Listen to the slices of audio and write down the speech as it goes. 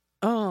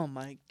Oh,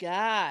 my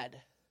God.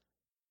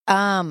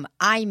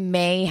 I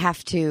may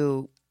have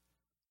to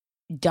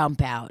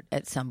dump out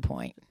at some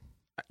point.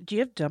 Do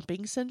you have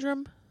dumping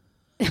syndrome?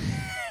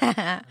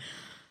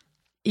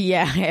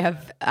 Yeah,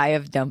 I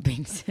have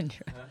dumping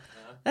syndrome.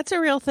 That's a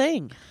real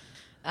thing.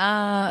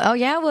 Oh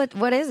yeah,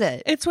 what is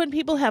it? It's when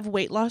people have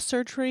weight loss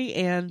surgery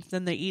and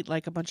then they eat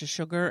like a bunch of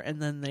sugar and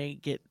then they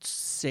get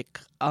sick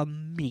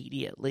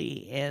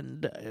immediately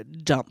and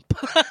dump.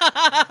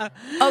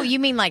 Oh, you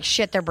mean like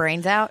shit their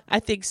brains out? I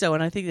think so,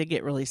 and I think they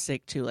get really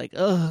sick too. Like,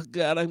 oh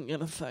God, I'm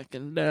gonna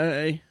fucking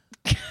die.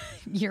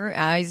 Your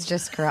eyes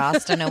just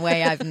crossed in a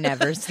way I've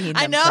never seen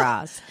them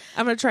cross.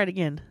 I'm gonna try it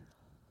again.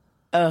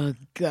 Oh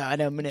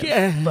God, I'm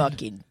gonna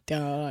fucking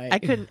die.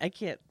 I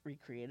can't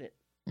recreate it.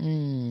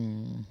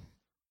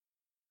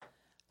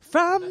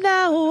 From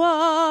now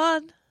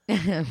on.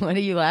 What are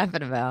you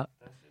laughing about?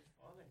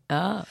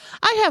 Oh.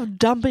 I have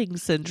dumping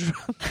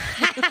syndrome.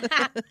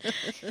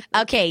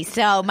 Okay,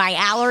 so my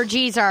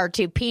allergies are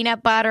to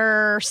peanut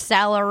butter,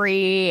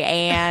 celery,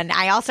 and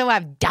I also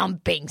have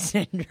dumping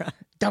syndrome.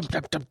 Dump.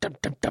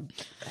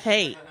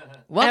 Hey.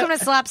 Welcome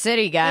to Slop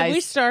City, guys. Have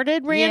we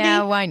started, Randy?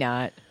 Yeah, why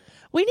not?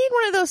 We need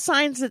one of those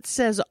signs that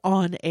says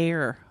on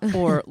air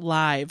or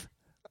live.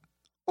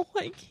 Oh,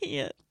 I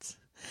can't.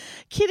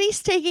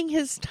 Kitty's taking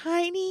his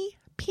tiny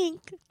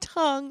pink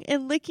tongue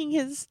and licking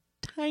his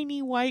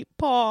tiny white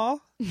paw.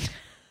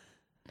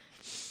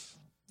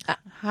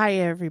 Hi,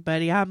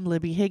 everybody. I'm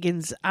Libby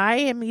Higgins. I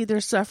am either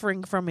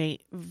suffering from a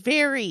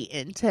very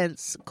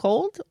intense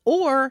cold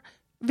or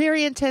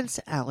very intense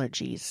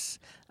allergies.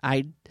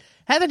 I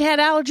haven't had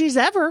allergies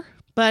ever,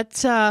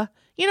 but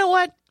you know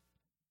what?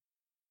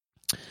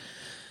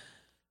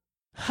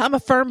 I'm a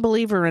firm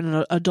believer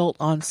in adult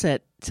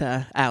onset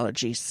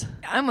allergies.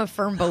 I'm a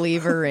firm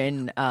believer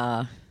in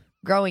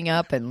growing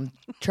up and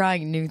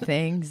trying new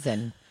things,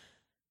 and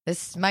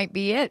this might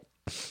be it.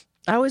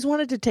 I always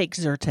wanted to take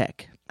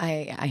Zyrtec.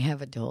 I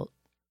have adult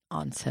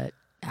onset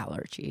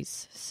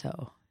allergies,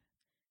 so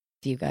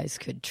if you guys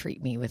could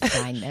treat me with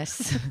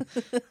kindness.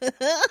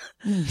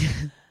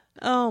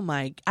 Oh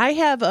my! I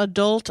have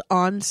adult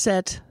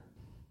onset.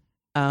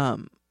 I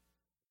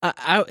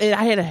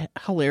had a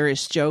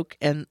hilarious joke,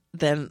 and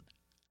then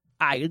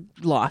I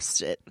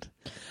lost it.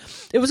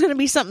 It was going to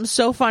be something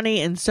so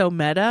funny and so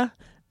meta,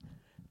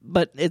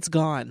 but it's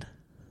gone.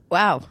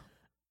 Wow.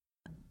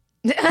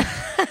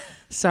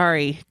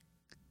 Sorry.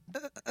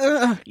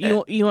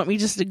 You want me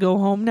just to go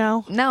home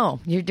now? No,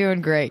 you're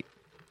doing great.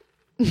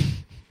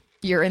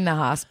 You're in the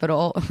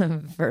hospital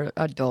for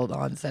adult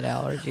onset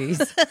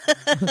allergies.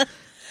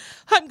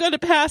 I'm going to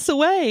pass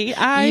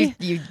away.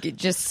 You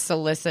just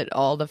solicit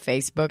all the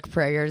Facebook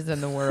prayers in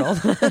the world.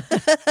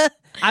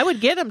 I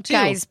would get them too.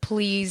 Guys,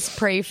 please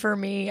pray for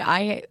me.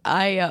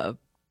 I'm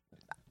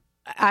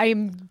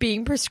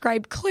being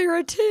prescribed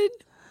Claritin.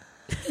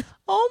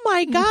 Oh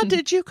my God,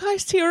 did you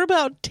guys hear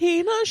about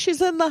Tina?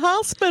 She's in the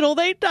hospital.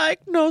 They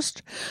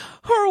diagnosed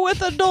her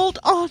with adult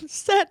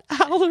onset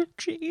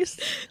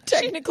allergies.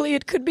 Technically,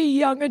 it could be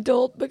young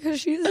adult because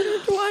she's in her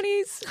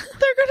 20s.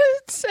 They're going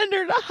to send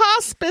her to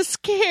hospice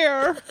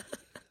care.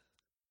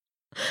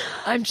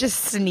 I'm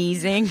just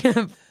sneezing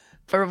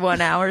for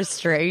 1 hour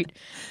straight.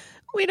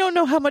 We don't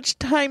know how much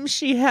time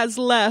she has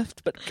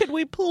left, but could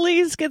we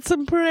please get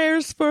some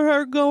prayers for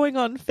her going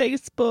on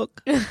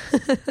Facebook?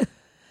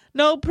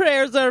 No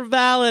prayers are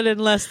valid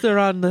unless they're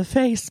on the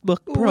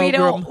Facebook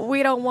program.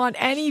 We don't want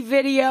any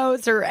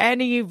videos or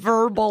any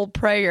verbal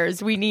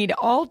prayers. We need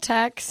all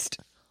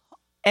text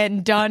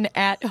and done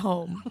at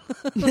home.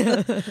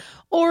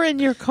 Or in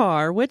your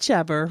car,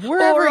 whichever.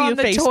 Wherever or on you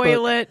the Facebook.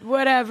 toilet,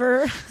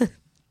 whatever.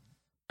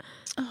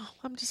 Oh,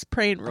 I'm just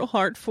praying real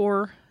hard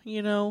for her,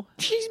 you know.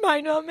 She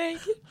might not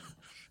make it.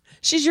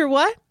 She's your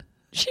what?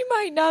 She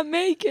might not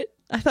make it.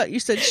 I thought you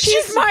said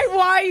she's my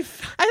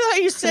wife. I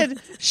thought you said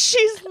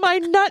she's my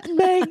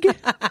nutmeg.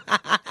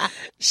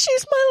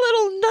 She's my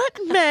little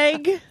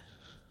nutmeg.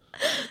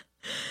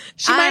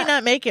 She might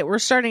not make it. We're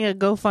starting a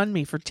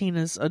GoFundMe for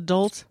Tina's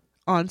adult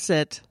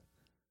onset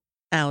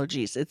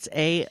allergies. It's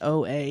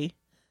AOA.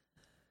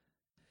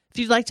 If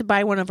you'd like to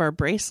buy one of our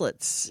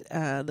bracelets,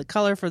 the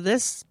color for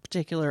this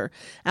particular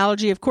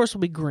allergy, of course,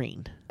 will be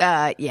green.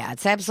 Yeah,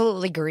 it's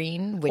absolutely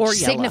green, which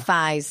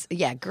signifies,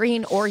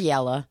 green or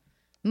yellow.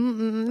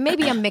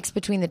 Maybe a mix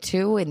between the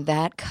two in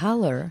that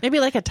color. Maybe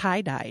like a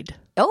tie-dyed.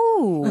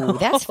 Oh,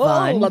 that's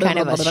fun. Kind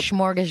of a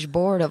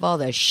smorgasbord of all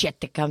the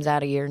shit that comes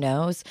out of your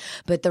nose.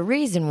 But the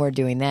reason we're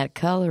doing that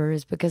color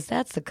is because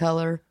that's the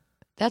color,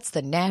 that's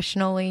the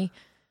nationally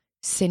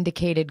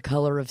syndicated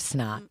color of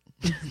snot.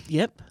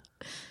 Yep.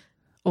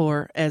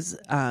 Or as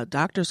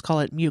doctors call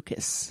it,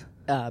 mucus.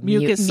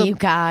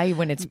 Muci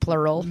when it's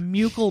plural.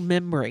 Mucal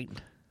membrane.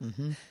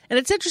 Mm-hmm. And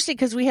it's interesting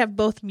because we have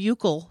both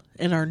mucal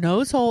in our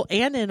nose hole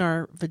and in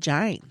our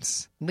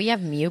vagines. We have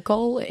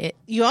mucal.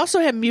 You also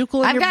have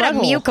mucal in your butthole. I've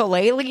got a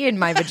ukulele in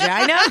my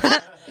vagina.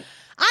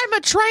 I'm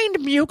a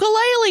trained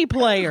ukulele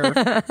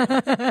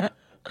player.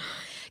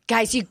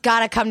 Guys, you got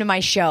to come to my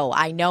show.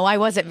 I know I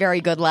wasn't very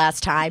good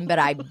last time, but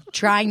I'm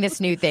trying this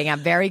new thing.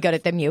 I'm very good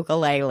at the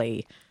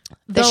ukulele.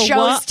 The show's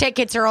what?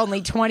 tickets are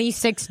only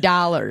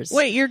 $26.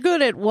 Wait, you're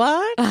good at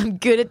what? I'm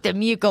good at the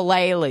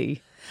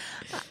ukulele.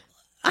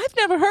 I've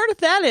never heard of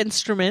that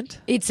instrument.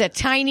 It's a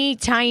tiny,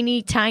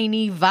 tiny,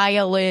 tiny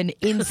violin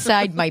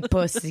inside my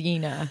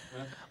pussina.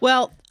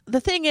 Well, the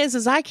thing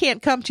is I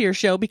can't come to your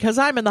show because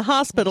I'm in the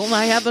hospital and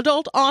I have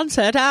adult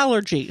onset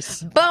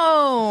allergies.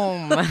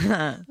 Boom.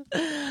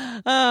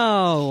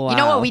 Oh, wow. You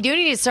know what we do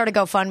need to start a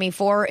GoFundMe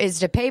for is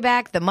to pay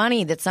back the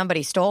money that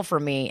somebody stole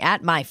from me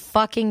at my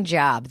fucking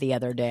job the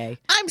other day.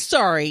 I'm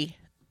sorry.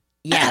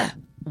 Yeah.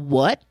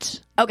 What?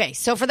 Okay,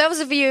 so for those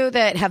of you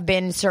that have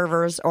been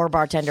servers or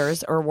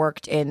bartenders or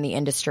worked in the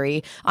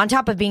industry, on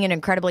top of being an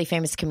incredibly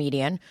famous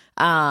comedian,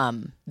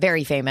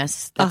 very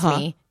famous, that's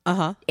me.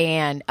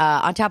 And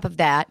on top of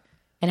that,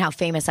 and how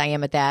famous I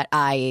am at that,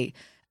 I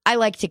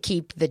like to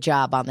keep the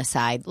job on the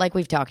side, like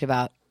we've talked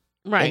about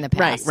in the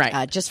past,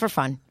 right. Just for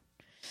fun.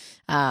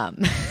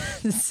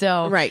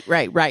 So Right.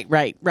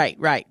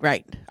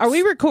 Are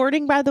we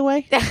recording, by the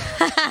way?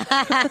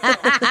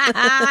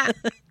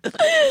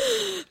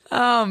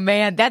 Oh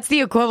man, that's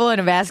the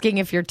equivalent of asking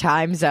if your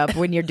time's up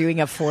when you're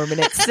doing a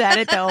 4-minute set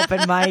at the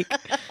open mic.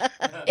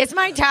 It's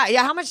my time.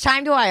 Yeah, how much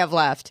time do I have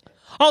left?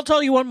 I'll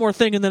tell you one more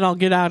thing and then I'll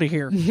get out of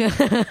here. Did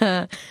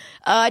I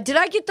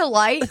get the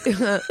light?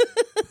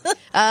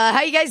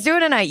 How you guys doing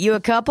tonight? You a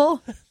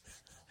couple?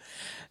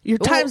 Your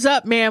time's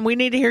up, man. We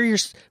need to hear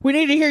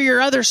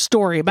your other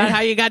story about how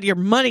you got your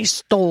money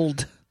stole.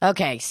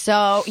 Okay,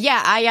 so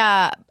yeah,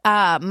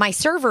 I my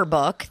server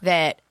book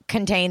that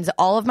contains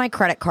all of my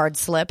credit card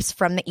slips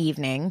from the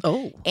evening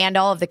and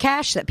all of the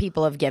cash that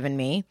people have given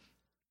me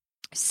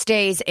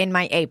stays in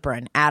my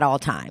apron at all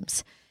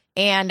times.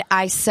 And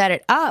I set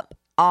it up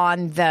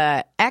on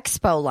the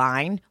Expo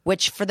line,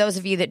 which for those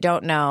of you that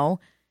don't know,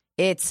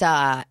 it's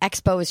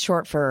Expo is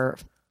short for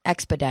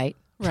expedite.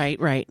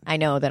 Right. I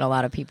know that a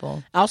lot of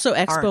people Also,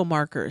 Expo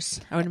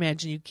markers. I would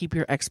imagine you keep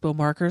your Expo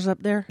markers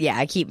up there. Yeah,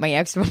 I keep my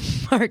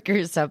Expo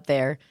markers up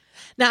there.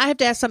 Now, I have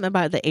to ask something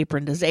about the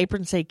apron. Does the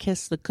apron say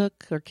kiss the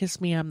cook or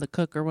kiss me, I'm the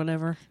cook or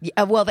whatever?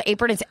 Well, the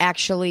apron is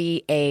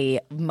actually a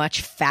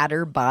much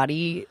fatter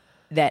body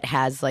that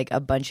has like a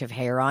bunch of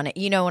hair on it.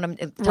 You know what I'm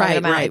talking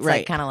about? It's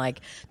like kind of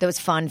like those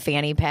fun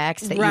fanny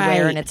packs that you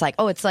wear, and it's like,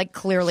 oh, it's like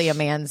clearly a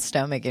man's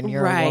stomach and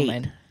you're a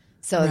woman.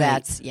 So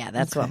that's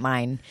what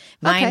mine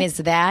is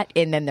that,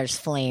 and then there's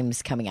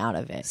flames coming out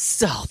of it.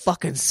 So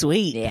fucking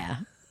sweet. Yeah.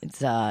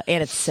 It's and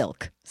it's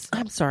silk.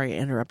 I'm sorry I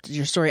interrupted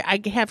your story. I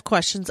have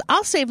questions.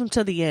 I'll save them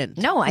to the end.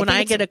 No, when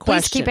I get a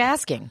question. Please keep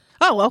asking.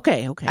 Oh,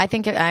 okay. I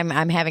think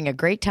I'm having a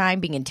great time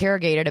being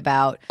interrogated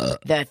about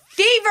the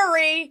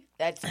thievery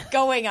that's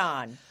going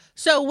on.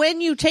 So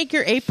when you take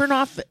your apron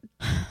off,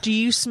 do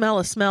you smell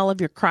a smell of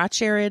your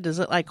crotch area? Does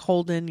it like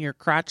hold in your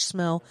crotch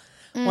smell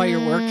while you're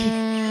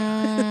working?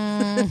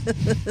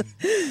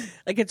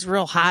 Like it's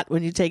real hot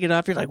when you take it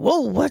off. You're like,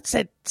 whoa, what's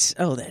that?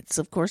 Oh, that's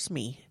of course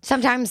me.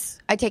 Sometimes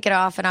I take it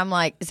off and I'm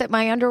like, is that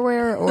my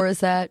underwear or is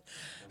that...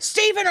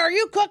 Stephen, are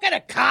you cooking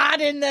a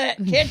cod in the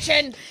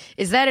kitchen?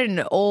 Is that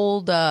an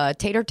old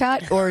tater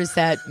tot or is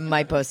that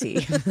my pussy?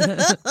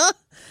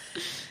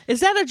 Is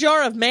that a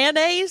jar of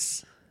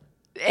mayonnaise?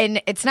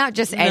 And it's not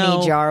just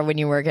any jar when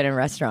you work in a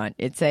restaurant.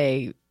 It's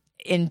a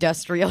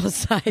industrial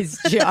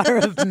sized jar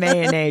of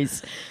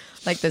mayonnaise.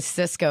 Like the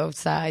Cisco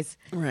size.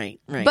 Right.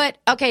 But,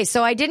 okay,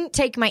 so I didn't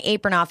take my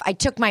apron off. I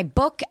took my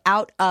book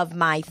out of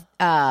my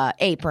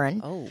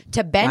apron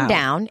to bend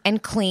down and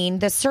clean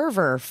the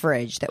server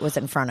fridge that was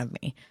in front of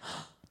me.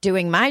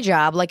 Doing my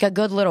job like a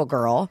good little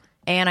girl.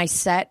 And I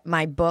set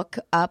my book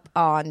up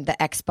on the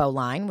Expo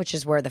line, which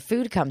is where the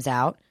food comes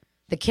out.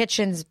 The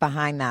kitchen's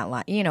behind that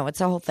line. You know,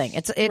 it's a whole thing.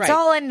 It's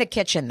all in the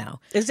kitchen,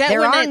 though. Is that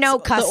there when are no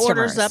customers. The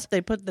order's up,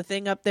 they put the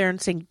thing up there and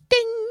sing,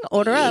 ding.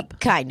 Order up.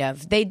 Kind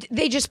of. They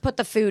just put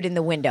the food in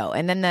the window,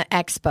 and then the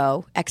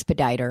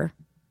expediter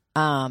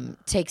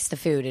takes the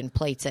food and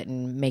plates it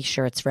and makes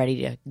sure it's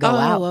ready to go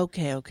out. Oh,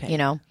 okay. You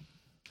know?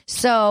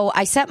 So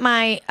I set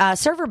my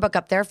server book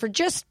up there for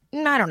just,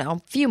 I don't know,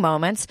 a few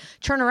moments,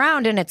 turn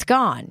around, and it's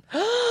gone.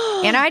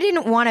 And I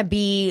didn't want to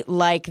be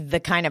like the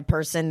kind of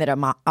person that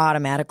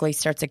automatically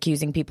starts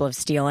accusing people of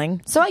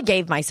stealing. So I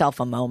gave myself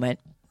a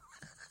moment.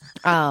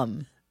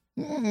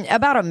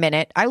 About a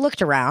minute, I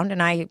looked around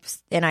and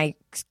I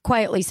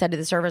quietly said to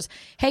the servers,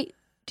 "Hey,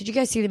 did you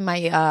guys see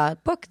my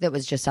book that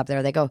was just up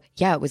there?" They go,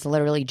 "Yeah, it was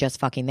literally just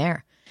fucking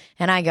there."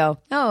 And I go,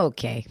 "Oh,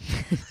 okay."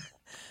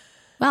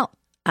 Well,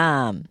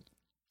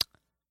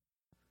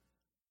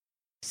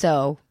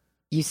 so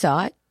you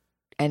saw it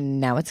and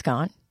now it's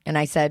gone. And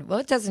I said, well,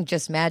 it doesn't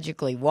just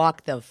magically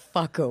walk the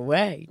fuck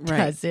away,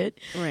 does it?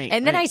 Right.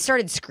 And then I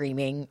started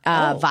screaming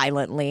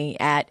violently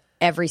at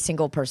every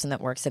single person that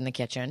works in the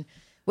kitchen.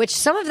 Which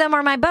some of them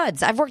are my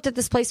buds. I've worked at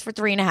this place for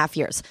 3.5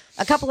 years.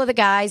 A couple of the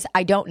guys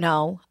I don't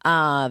know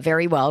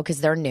very well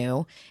because they're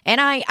new. And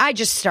I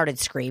just started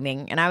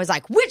screaming. And I was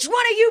like, which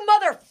one of you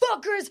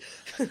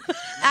motherfuckers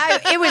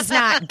It was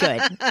not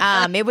good.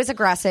 It was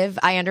aggressive.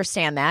 I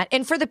understand that.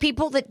 And for the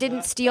people that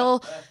didn't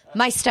steal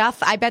my stuff,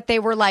 I bet they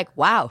were like,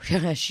 wow,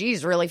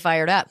 she's really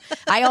fired up.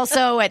 I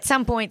also at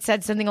some point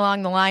said something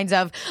along the lines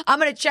of, I'm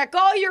going to check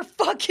all your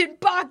fucking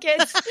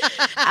pockets.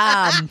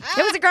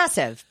 It was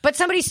aggressive, but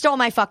somebody stole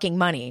my fucking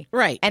money.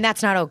 Right. And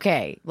that's not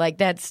okay. Like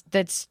that's,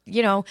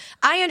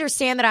 I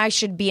understand that I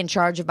should be in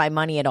charge of my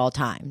money at all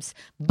times,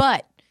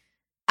 but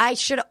I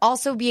should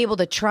also be able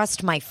to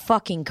trust my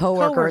fucking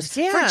coworkers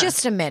for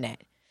just a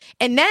minute.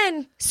 And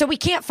then, so we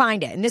can't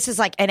find it. And this is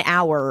like an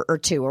hour or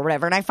two or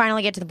whatever. And I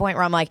finally get to the point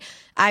where I'm like,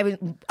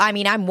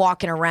 I'm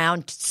walking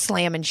around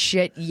slamming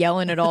shit,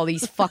 yelling at all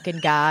these fucking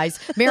guys.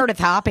 Meredith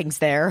Hopping's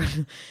there.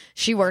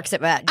 She works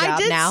at that job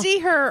now. I did see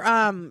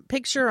her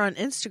picture on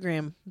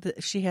Instagram.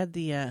 She had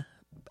the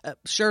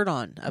shirt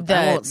on. I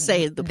won't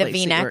say the place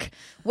V-neck.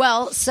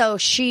 Well, so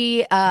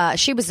she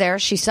was there.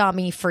 She saw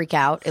me freak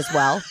out as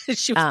well.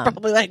 She was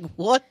probably like,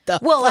 "What the?"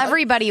 Well, fuck?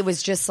 everybody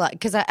was just like,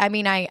 because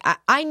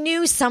I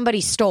knew somebody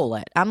stole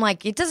it. I'm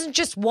like, it doesn't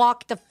just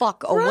walk the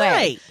fuck away.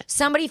 Right.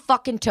 Somebody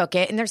fucking took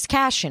it, and there's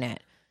cash in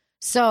it.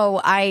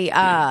 So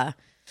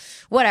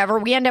whatever.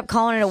 We end up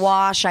calling it a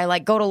wash. I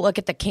go to look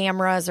at the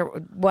cameras or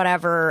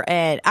whatever,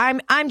 and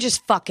I'm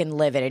just fucking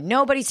livid.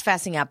 Nobody's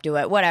fessing up to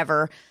it.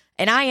 Whatever.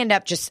 And I end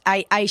up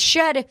I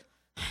shed,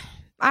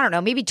 I don't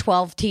know, maybe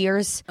 12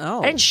 tears.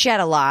 Oh. I didn't shed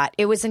a lot.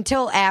 It was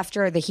until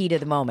after the heat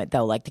of the moment,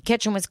 though. Like, the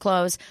kitchen was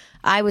closed.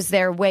 I was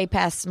there way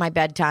past my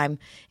bedtime.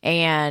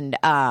 And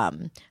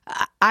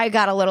I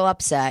got a little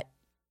upset.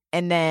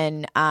 And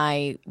then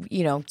I,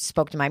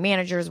 spoke to my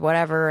managers,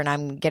 whatever, and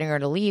I'm getting her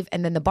to leave.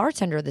 And then the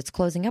bartender that's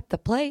closing up the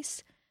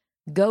place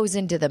goes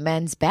into the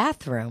men's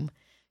bathroom.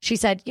 She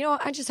said,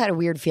 I just had a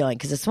weird feeling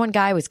because this one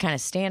guy was kind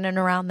of standing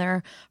around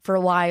there for a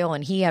while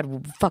and he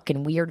had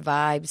fucking weird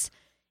vibes.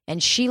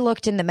 And she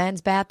looked in the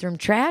men's bathroom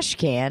trash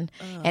can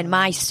and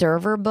my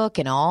server book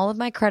and all of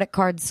my credit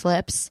card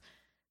slips.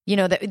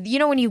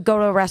 When you go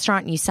to a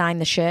restaurant and you sign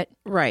the shit?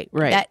 Right.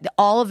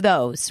 All of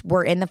those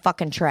were in the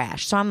fucking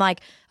trash. So I'm like,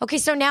 okay,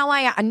 so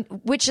now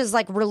which is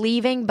like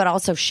relieving but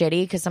also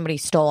shitty because somebody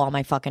stole all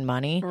my fucking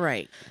money.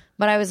 Right.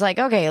 But I was like,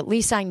 okay, at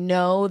least I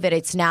know that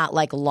it's not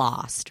like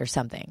lost or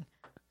something.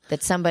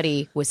 That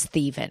somebody was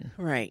thieving.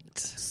 Right.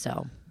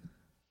 So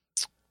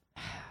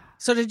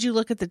did you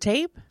look at the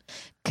tape?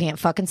 Can't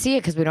fucking see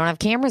it because we don't have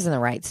cameras in the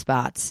right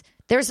spots.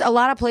 There's a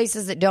lot of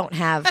places that don't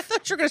have. I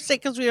thought you were going to say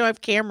because we don't have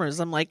cameras.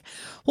 I'm like,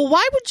 well,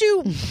 why would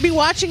you be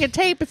watching a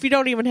tape if you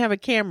don't even have a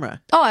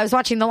camera? Oh, I was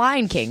watching The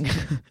Lion King.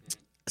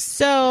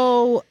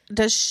 So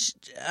was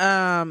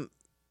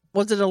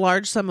it a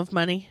large sum of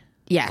money?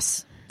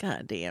 Yes.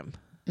 God damn.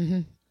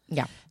 Mm-hmm.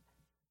 Yeah.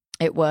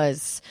 It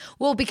was,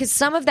 well, because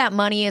some of that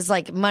money is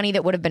like money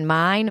that would have been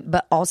mine,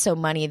 but also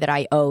money that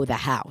I owe the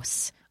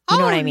house. You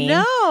know what I mean?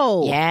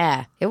 No.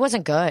 Yeah. It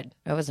wasn't good.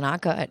 It was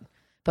not good.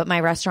 But my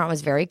restaurant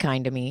was very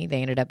kind to me.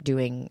 They ended up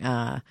doing,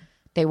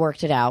 they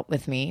worked it out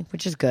with me,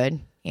 which is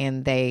good.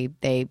 And they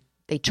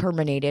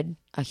terminated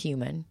a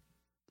human.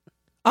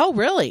 Oh,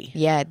 really?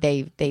 Yeah.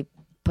 They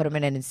put him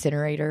in an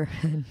incinerator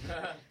and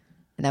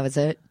that was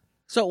it.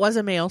 So it was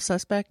a male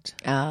suspect?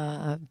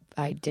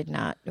 I did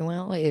not.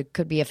 Well, it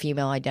could be a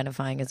female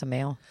identifying as a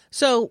male.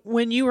 So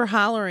when you were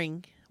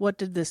hollering, what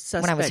did this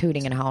suspect... When I was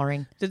hooting and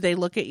hollering. Did they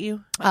look at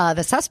you?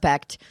 The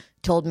suspect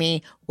told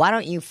me, why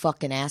don't you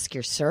fucking ask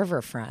your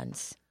server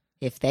friends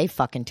if they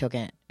fucking took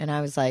it? And I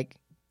was like,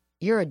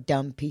 you're a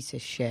dumb piece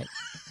of shit.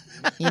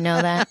 You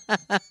know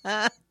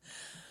that?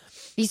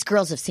 These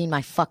girls have seen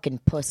my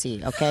fucking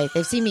pussy, okay?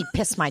 They've seen me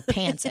piss my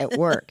pants at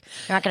work.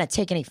 They're not going to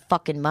take any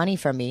fucking money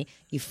from me,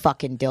 you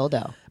fucking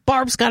dildo.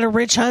 Barb's got a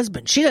rich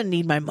husband. She doesn't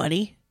need my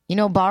money. You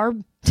know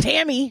Barb?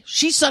 Tammy,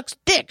 she sucks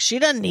dick. She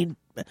doesn't need...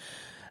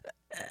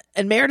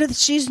 And Meredith,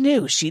 she's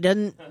new. She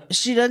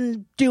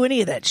doesn't do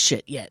any of that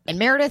shit yet. And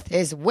Meredith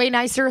is way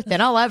nicer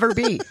than I'll ever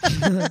be.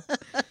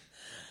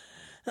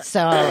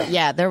 So,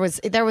 yeah, there was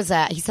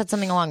that. He said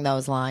something along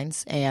those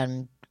lines,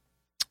 and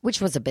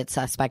which was a bit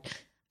suspect.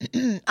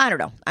 I don't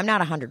know. I'm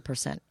not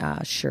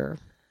 100% sure.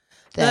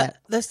 The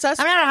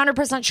I'm not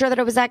 100% sure that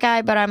it was that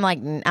guy, but I'm like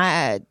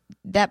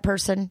that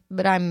person.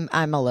 But I'm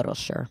a little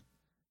sure.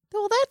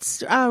 Well,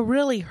 that's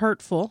really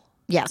hurtful.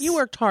 Yes, you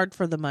worked hard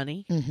for the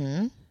money,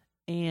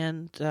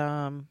 and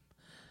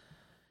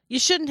you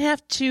shouldn't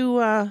have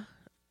to.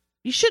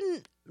 You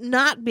shouldn't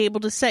not be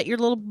able to set your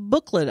little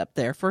booklet up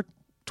there for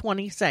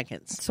 20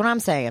 seconds. That's what I'm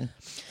saying.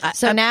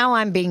 Now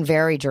I'm being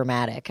very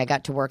dramatic. I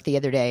got to work the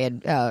other day,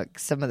 and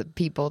some of the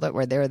people that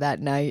were there that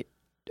night,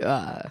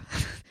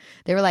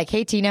 they were like,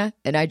 "Hey, Tina,"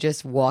 and I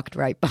just walked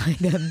right by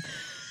them,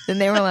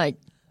 and they were like,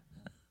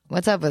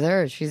 "What's up with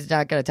her? She's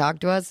not going to talk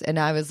to us?" And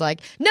I was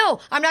like, "No,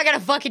 I'm not going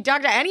to fucking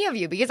talk to any of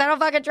you because I don't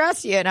fucking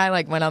trust you." And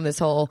I went on this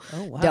whole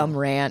dumb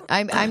rant.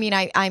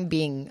 I'm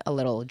being a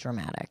little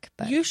dramatic,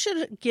 but you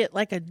should get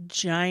like a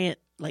giant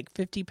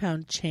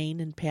 50-pound chain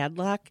and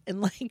padlock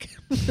and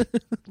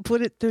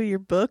put it through your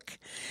book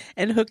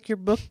and hook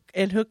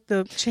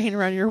the chain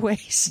around your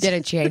waist. Get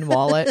a chain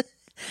wallet.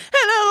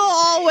 it'll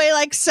all weigh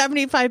like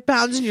 75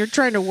 pounds and you're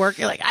trying to work.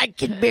 You're like, I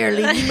can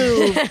barely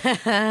move.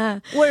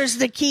 Where's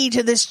the key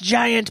to this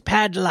giant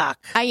padlock?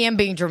 I am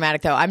being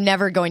dramatic, though. I'm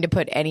never going to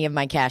put any of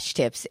my cash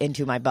tips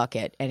into my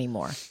bucket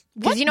anymore.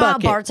 Because you know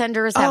bucket? how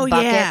bartenders have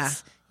buckets? Yeah.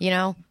 You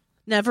know?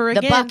 Never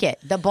again. The bucket.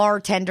 The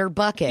bartender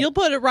bucket. You'll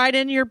put it right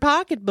in your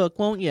pocketbook,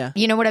 won't you?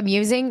 You know what I'm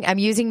using? I'm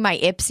using my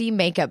Ipsy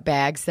makeup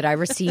bags that I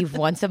receive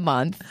once a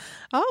month.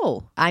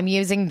 Oh. I'm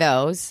using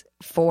those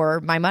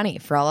for my money,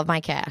 for all of my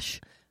cash.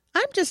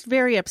 I'm just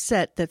very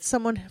upset that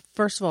someone,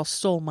 first of all,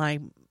 stole my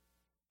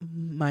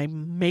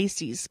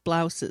Macy's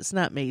blouses,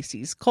 not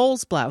Macy's,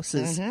 Kohl's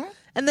blouses. Mm-hmm.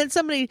 And then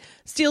somebody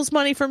steals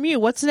money from you.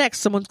 What's next?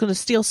 Someone's going to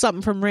steal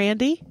something from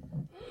Randy?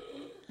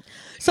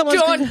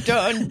 Someone's going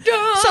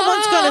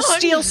to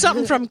steal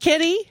something from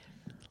Kenny?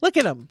 Look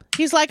at him.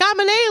 He's like, I'm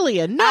an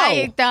alien. No.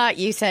 I thought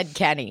you said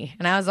Kenny.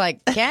 And I was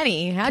like,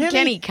 Kenny? How'd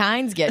Kenny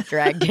Kynes get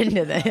dragged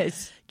into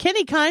this?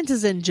 Kenny Kynes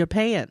is in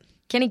Japan.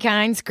 Kenny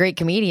Kynes, great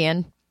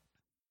comedian.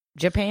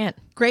 Japan.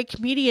 Great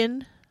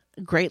comedian.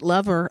 Great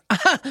lover.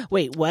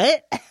 Wait,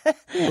 what?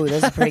 Ooh,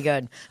 this is pretty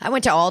good. I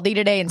went to Aldi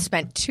today and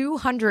spent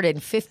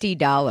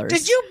 $250.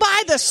 Did you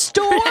buy the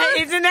store?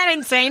 Isn't that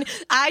insane?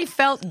 I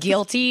felt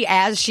guilty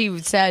as she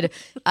said,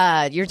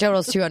 your total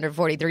is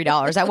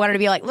 $243. I wanted to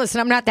be like,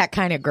 listen, I'm not that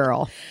kind of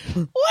girl.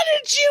 What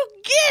did you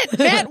get?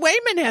 Matt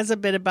Wayman has a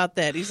bit about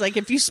that. He's like,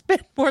 if you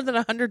spend more than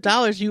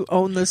 $100, you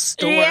own the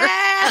store.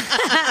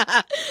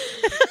 Yeah.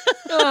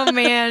 Oh,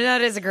 man,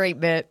 that is a great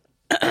bit.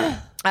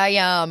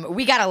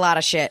 We got a lot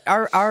of shit.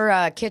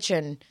 Our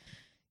kitchen,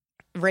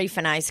 Rafe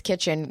and I's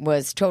kitchen,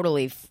 was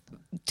totally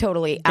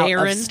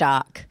out of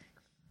stock.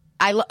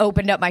 I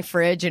opened up my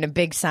fridge and a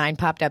big sign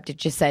popped up that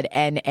just said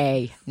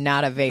NA,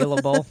 not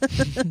available.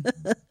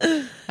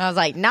 I was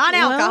like,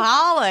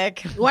 non-alcoholic.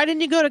 Why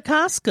didn't you go to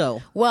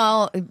Costco?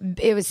 Well,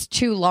 it was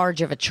too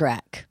large of a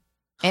trek.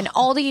 And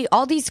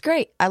Aldi's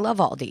great. I love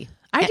Aldi.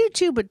 I do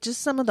too, but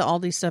just some of the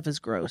Aldi stuff is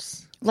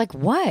gross. Like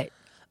what?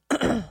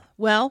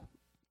 Well,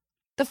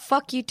 the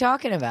fuck you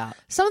talking about?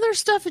 Some of their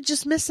stuff is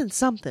just missing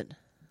something.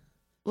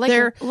 Like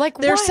their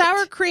what?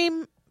 sour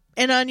cream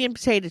and onion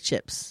potato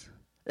chips.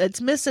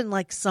 It's missing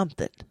like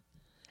something.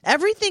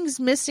 Everything's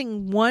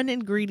missing one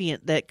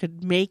ingredient that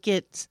could make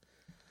it,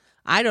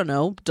 I don't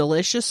know,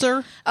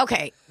 deliciouser.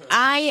 Okay,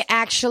 I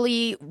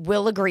actually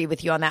will agree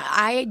with you on that.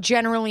 I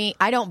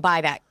don't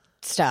buy that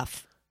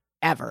stuff.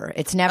 Ever.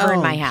 It's never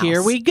in my house.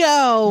 Here we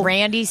go.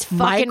 Randy's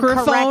fucking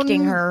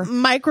correcting her.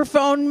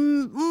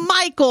 Microphone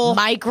Michael.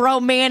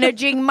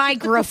 Micromanaging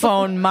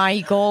microphone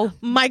Michael.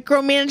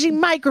 Micromanaging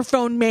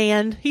microphone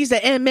man. He's a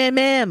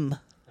MMM.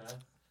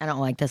 I don't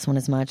like this one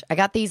as much. I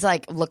got these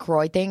like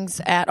LaCroix things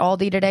at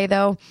Aldi today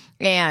though,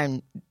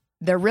 and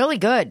they're really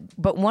good.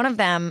 But one of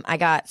them I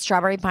got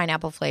strawberry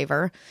pineapple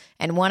flavor,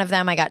 and one of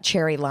them I got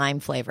cherry lime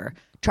flavor.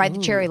 Tried the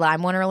cherry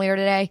lime one earlier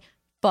today.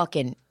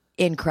 Fucking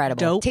incredible.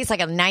 Dope. Tastes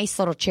like a nice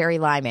little cherry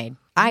limeade.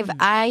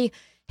 I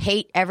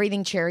hate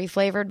everything cherry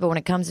flavored, but when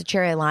it comes to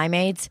cherry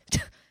limeades,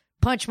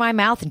 punch my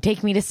mouth and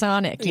take me to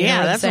Sonic. You know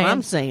what that's what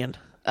I'm saying.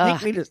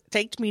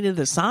 Take me to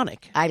the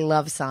Sonic. I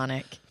love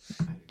Sonic.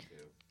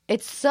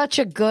 It's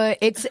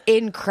it's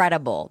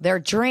incredible. Their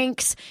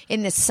drinks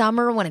in the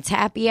summer when it's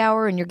happy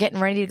hour and you're getting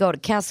ready to go to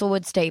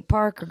Castlewood State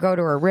Park or go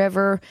to a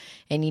river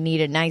and you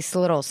need a nice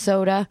little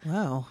soda.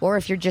 Wow. Or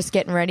if you're just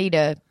getting ready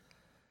to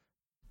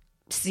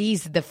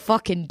seize the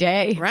fucking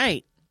day.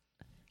 Right.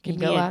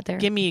 Out there.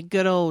 Give me a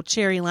good old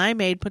cherry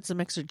limeade. Put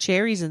some extra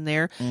cherries in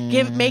there.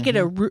 Make it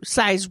a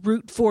size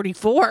Route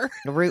 44.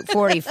 Route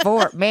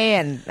 44.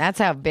 Man, that's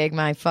how big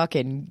my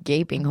fucking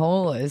gaping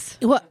hole is.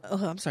 What?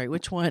 Oh, I'm sorry.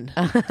 Which one?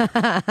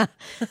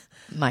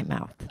 My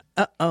mouth.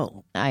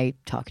 Oh. I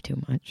talk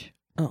too much.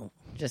 Oh.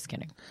 Just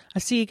kidding. I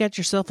see you got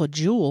yourself a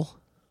jewel.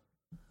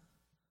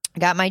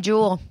 Got my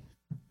jewel.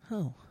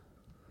 Oh.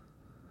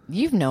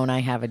 You've known I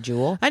have a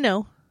jewel. I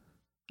know.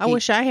 I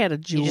wish I had a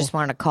jewel. You just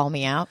wanted to call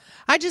me out?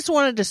 I just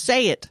wanted to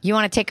say it. You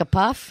want to take a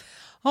puff?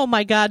 Oh,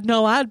 my God.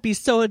 No, I'd be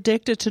so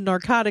addicted to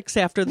narcotics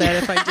after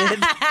that if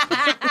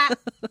I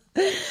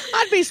did.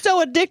 I'd be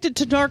so addicted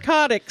to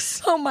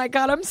narcotics. Oh, my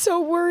God. I'm so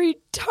worried.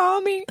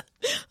 Tommy,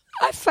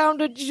 I found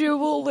a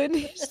jewel in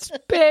his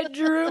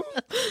bedroom.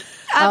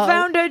 I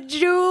found a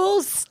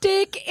jewel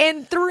stick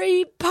in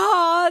 3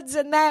 pods,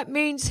 and that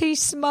means he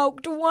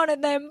smoked one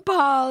of them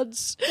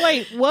pods.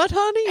 Wait, what,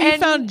 honey? You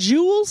found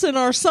jewels in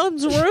our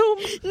son's room?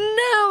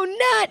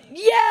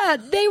 Yeah,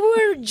 they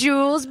were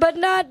jewels, but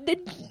not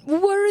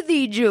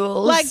worthy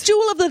jewels. Like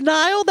Jewel of the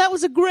Nile? That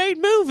was a great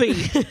movie.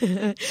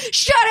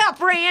 Shut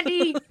up,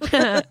 Randy.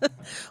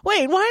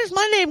 Wait, why is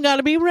my name got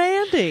to be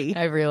Randy?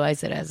 I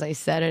realized it as I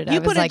said it.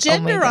 You put a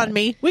gender on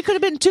me. We could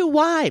have been 2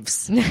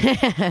 wives.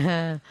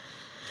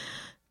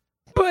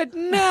 But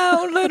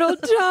now, little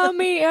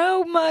Tommy,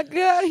 oh my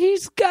God,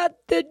 he's got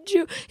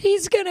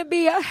he's going to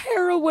be a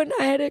heroin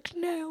addict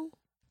now.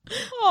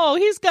 Oh,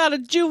 he's got a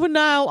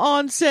juvenile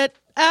onset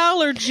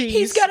allergies.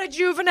 He's got a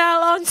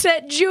juvenile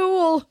onset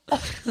jewel.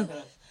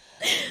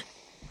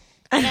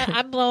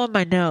 I'm blowing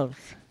my nose.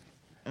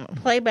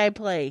 Play by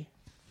play.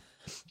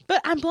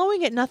 But I'm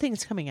blowing it,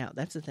 nothing's coming out.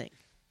 That's the thing.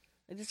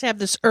 I just have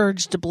this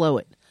urge to blow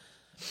it.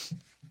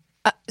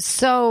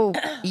 So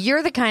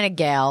you're the kind of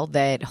gal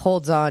that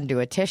holds on to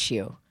a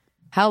tissue.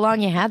 How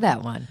long you had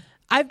that one?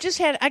 I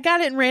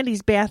got it in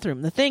Randy's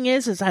bathroom. The thing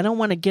is I don't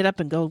want to get up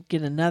and go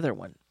get another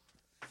one.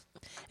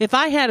 If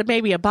I had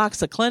maybe a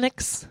box of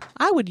Kleenex,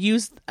 I would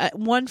use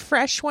one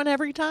fresh one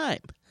every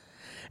time.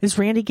 Is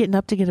Randy getting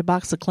up to get a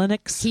box of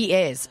Kleenex? He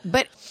is.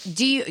 But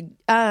do you...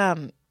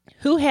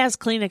 Who has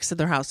Kleenex at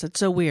their house? It's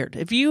so weird.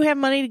 If you have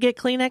money to get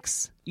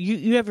Kleenex,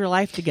 you have your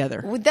life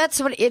together.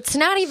 That's what... It's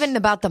not even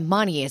about the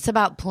money. It's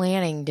about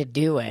planning to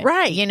do it.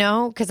 Right. You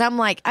know? Because I'm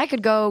like, I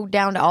could go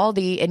down to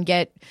Aldi and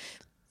get...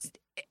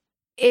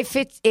 If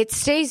it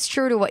stays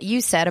true to what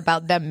you said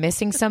about them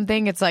missing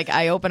something, it's like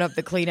I open up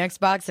the Kleenex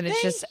box and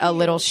it's just a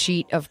little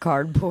sheet of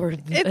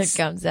cardboard that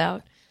comes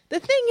out. The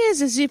thing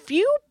is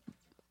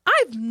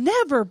I've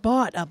never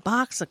bought a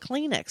box of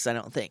Kleenex, I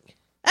don't think.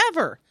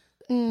 Ever.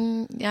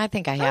 I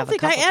think I have a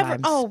couple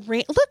times. Oh,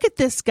 look at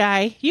this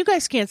guy. You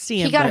guys can't see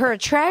him. He got her a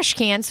trash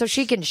can so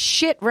she can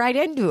shit right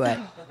into it.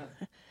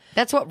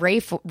 That's what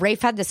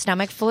Rafe had the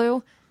stomach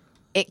flu.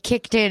 It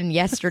kicked in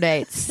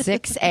yesterday at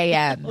 6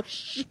 a.m. Oh,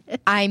 shit.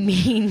 I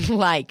mean,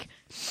 like,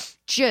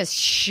 just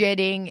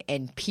shitting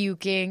and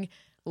puking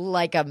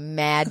like a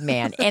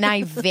madman. And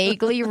I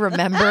vaguely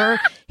remember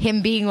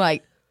him being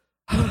like,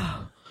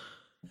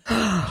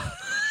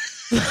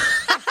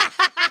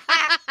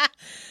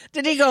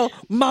 Did he go,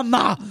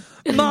 Mama,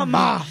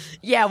 Mama?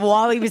 Yeah,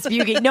 while he was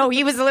puking. No,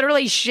 he was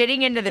literally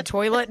shitting into the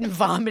toilet and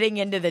vomiting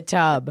into the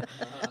tub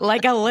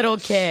like a little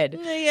kid.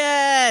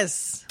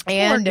 Yes.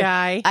 And poor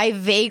guy. I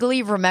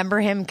vaguely remember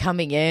him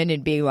coming in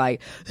and being like,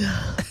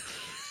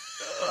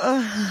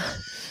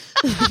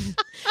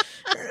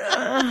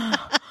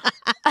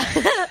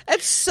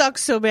 It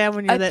sucks so bad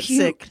when you're that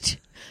sick.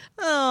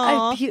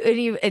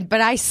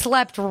 But I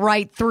slept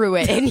right through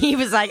it. And he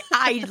was like,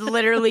 I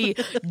literally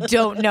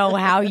don't know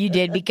how you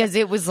did because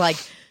it was like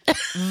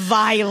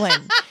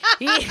violent.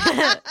 He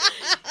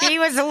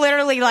was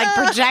literally like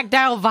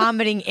projectile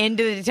vomiting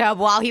into the tub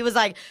while he was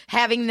like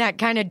having that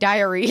kind of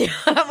diarrhea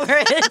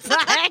where it's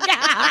like,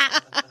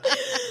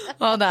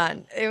 hold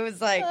on. It was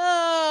like,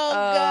 oh,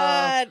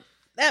 God.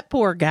 That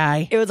poor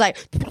guy. It was like,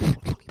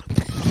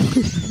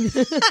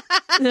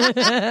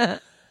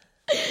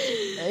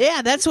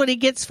 yeah, that's what he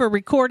gets for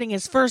recording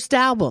his first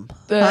album.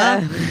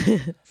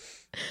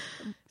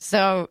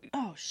 So,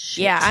 oh,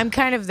 shit. Yeah, I'm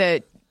kind of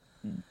the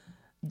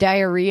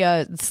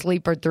diarrhea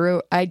sleeper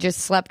through. I just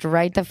slept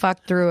right the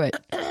fuck through it.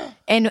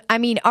 And I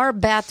mean, our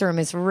bathroom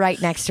is right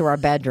next to our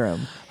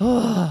bedroom.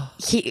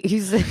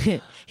 He's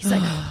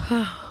like,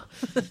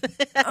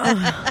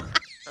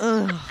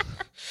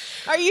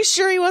 Are you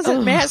sure he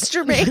wasn't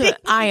masturbating?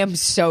 I am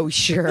so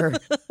sure.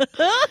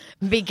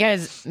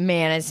 Because,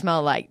 man, it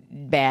smelled like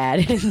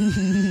bad.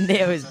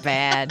 It was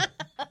bad.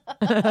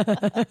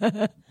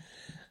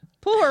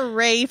 Poor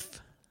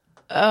Rafe.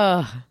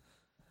 Ugh.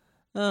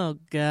 Oh,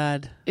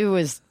 God. It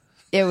was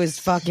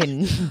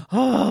fucking.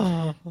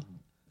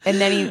 And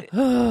then he.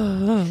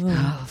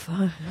 Oh,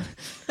 fuck.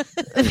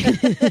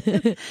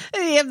 And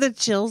you have the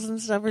chills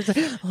and stuff. It's like,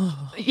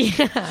 oh,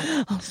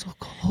 yeah. I'm so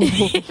cold.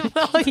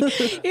 Well,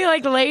 he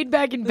like laid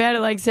back in bed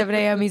at like 7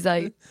 a.m. He's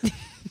like.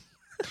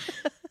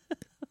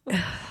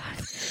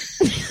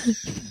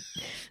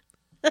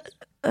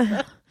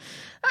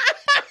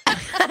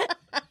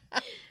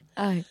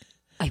 I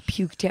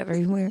puked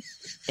everywhere.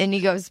 And he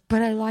goes,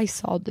 but I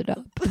Lysoled it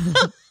up.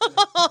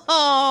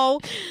 Oh,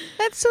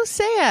 that's so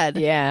sad.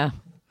 Yeah.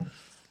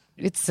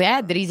 It's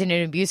sad that he's in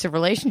an abusive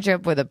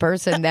relationship with a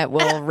person that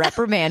will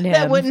reprimand him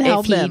That wouldn't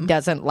help if he him.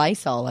 doesn't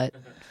Lysol it.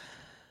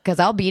 Because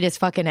I'll beat his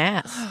fucking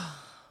ass.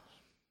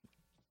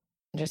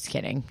 Just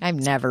kidding. I've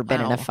never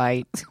been in a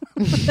fight.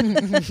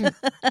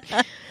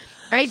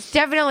 I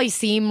definitely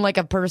seem like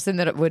a person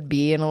that would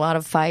be in a lot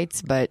of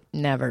fights, but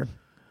never.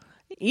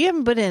 You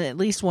haven't been in at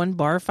least one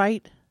bar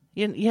fight?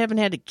 You haven't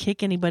had to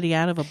kick anybody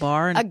out of a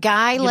bar? And A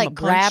guy give him like a punch?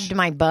 grabbed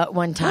my butt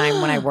one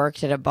time when I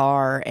worked at a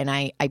bar, and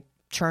I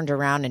turned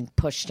around and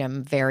pushed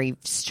him very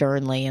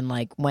sternly and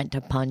like went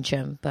to punch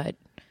him, but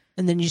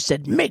And then you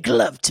said, make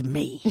love to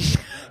me.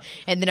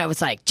 and then I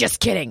was like, just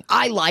kidding.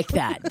 I like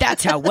that.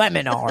 That's how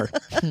women are.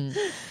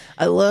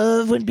 I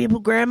love when people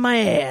grab my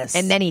ass.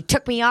 And then he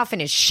took me off in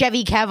his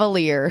Chevy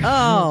Cavalier.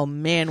 Oh,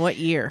 man, what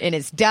year? In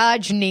his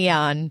Dodge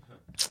Neon.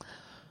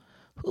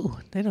 Ooh,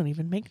 they don't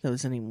even make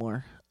those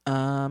anymore. He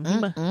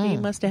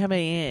must have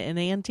an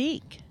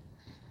antique.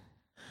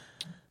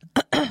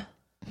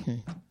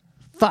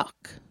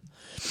 Fuck.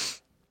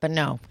 But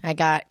no,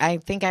 I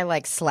think I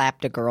like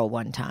slapped a girl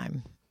one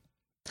time.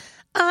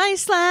 I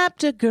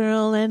slapped a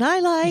girl and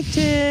I liked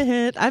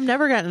it. I've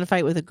never gotten in a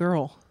fight with a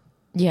girl.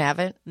 You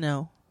haven't?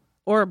 No.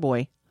 Or a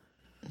boy.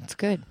 It's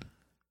good.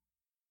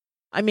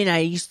 I mean, I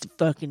used to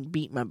fucking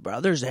beat my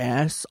brother's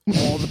ass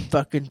all the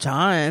fucking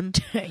time.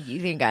 You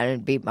think I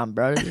didn't beat my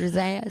brother's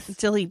ass?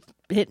 Until he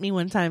hit me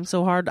one time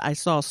so hard I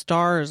saw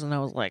stars and I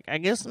was like, I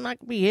guess I'm not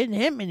going to be hitting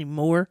him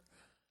anymore.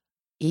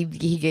 He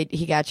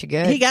got you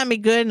good. He got me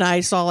good and I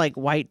saw like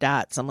white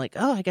dots. I'm like,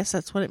 oh, I guess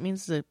that's what it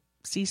means to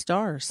see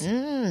stars.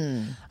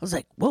 I was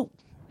like, whoa,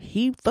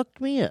 he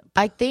fucked me up.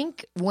 I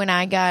think when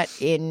I got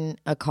in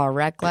a car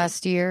wreck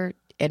last year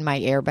and my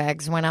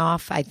airbags went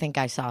off, I think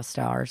I saw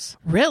stars.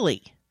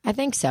 Really? I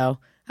think so.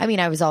 I mean,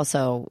 I was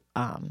also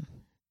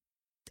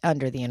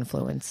under the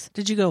influence.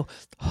 Did you go,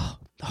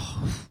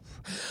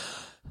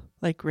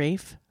 like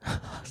Rafe?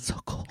 So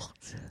cold.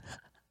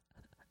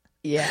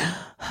 Yeah.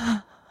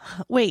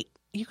 Wait,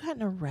 you got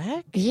in a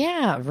wreck?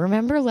 Yeah.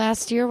 Remember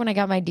last year when I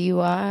got my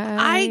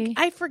DUI?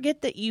 I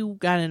forget that you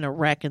got in a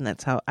wreck and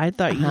that's how I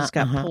thought you just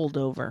got pulled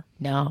over.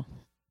 No.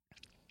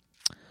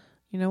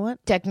 You know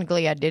what?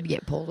 Technically, I did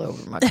get pulled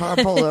over. My car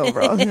pulled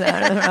over on the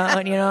side of the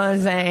road. You know what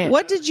I'm saying?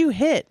 What did you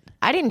hit?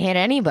 I didn't hit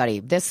anybody.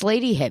 This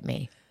lady hit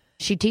me.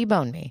 She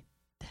T-boned me.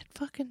 That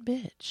fucking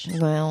bitch.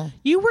 Well,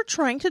 you were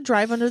trying to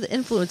drive under the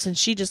influence and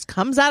she just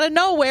comes out of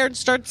nowhere and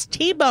starts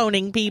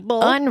T-boning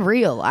people.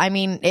 Unreal. I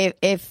mean,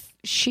 if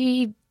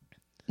she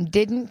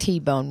didn't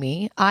T-bone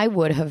me, I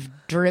would have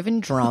driven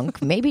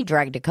drunk, maybe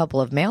dragged a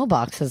couple of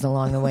mailboxes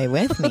along the way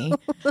with me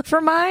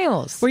for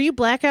miles. Were you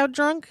blackout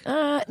drunk?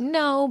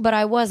 No, but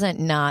I wasn't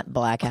not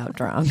blackout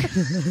drunk.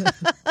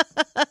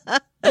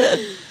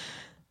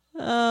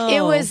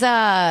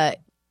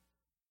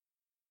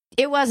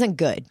 It wasn't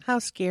good. How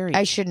scary.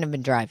 I shouldn't have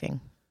been driving.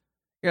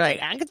 You're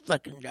like, I can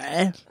fucking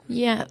drive.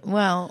 Yeah,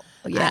 well,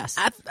 yes.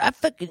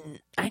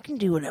 I can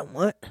do what I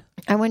want.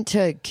 I went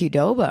to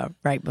Qdoba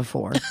right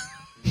before.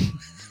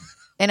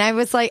 And I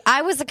was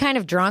the kind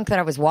of drunk that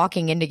I was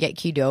walking in to get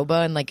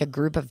Qdoba, and like a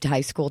group of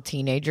high school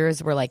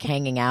teenagers were like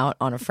hanging out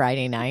on a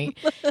Friday night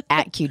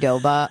at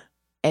Qdoba,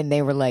 and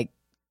they were like,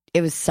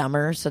 it was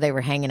summer, so they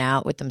were hanging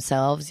out with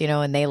themselves, you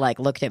know, and they like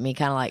looked at me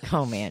kind of like,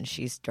 oh man,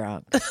 she's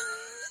drunk.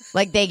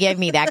 Like they gave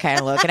me that kind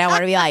of look, and I want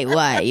to be like,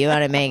 what? You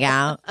want to make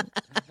out?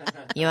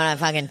 You want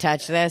to fucking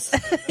touch this?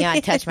 You want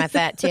to touch my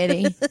fat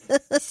titty?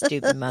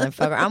 Stupid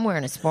motherfucker. I'm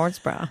wearing a sports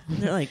bra.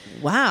 They're like,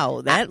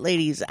 wow, that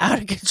lady's out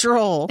of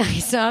control. I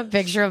saw a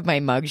picture of my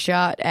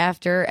mugshot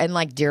after, and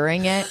like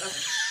during it.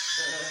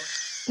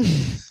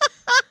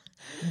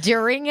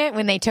 During it,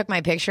 when they took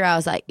my picture, I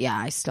was like, yeah,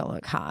 I still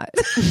look hot.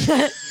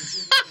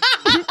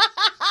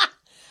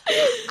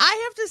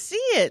 I have to see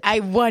it. I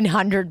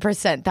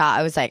 100% thought,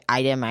 I was like,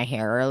 I did my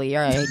hair earlier.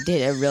 I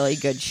did a really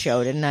good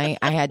show tonight.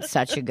 I had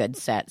such a good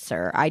set,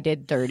 sir. I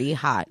did 30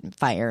 hot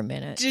fire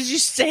minutes. Did you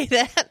say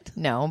that?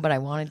 No, but I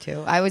wanted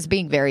to. I was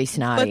being very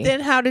snotty. But then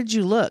how did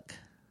you look?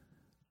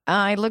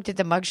 I looked at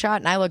the mugshot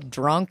and I looked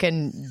drunk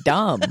and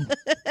dumb.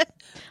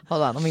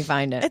 Hold on, let me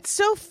find it. It's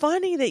so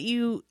funny that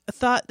you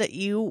thought that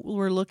you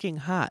were looking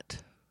hot.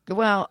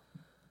 Well,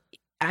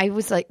 I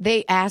was like,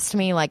 they asked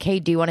me like, hey,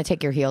 do you want to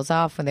take your heels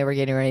off when they were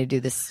getting ready to do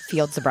this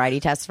field sobriety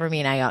test for me?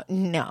 And I go,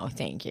 no,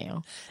 thank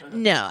you.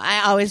 No,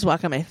 I always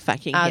walk on my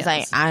fucking heels. I was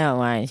like, I don't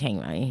want to take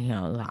my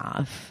heels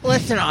off.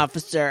 Listen,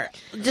 officer,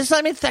 just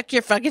let me suck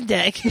your fucking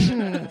dick.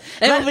 And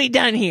we'll be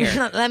done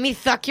here. Let me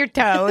suck your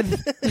toes.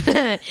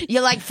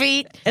 You like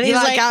feet? And you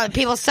he's like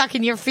people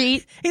sucking your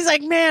feet? He's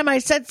like, ma'am, I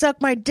said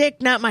suck my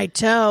dick, not my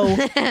toe.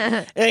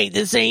 Hey,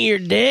 this ain't your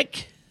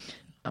dick?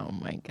 Oh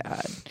my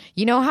God.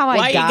 You know how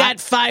Why you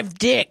got 5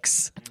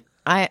 dicks?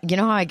 You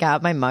know how I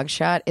got my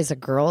mugshot is a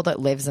girl that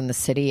lives in the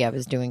city I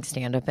was doing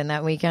stand up in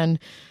that weekend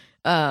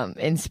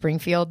in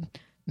Springfield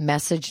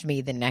messaged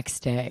me the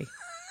next day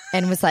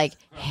and was like,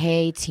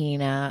 hey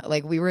Tina,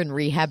 like we were in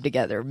rehab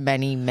together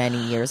many,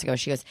 many years ago.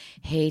 She goes,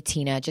 hey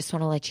Tina, just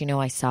want to let you know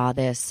I saw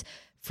this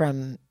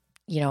from,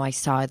 you know, I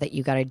saw that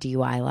you got a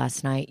DUI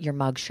last night. Your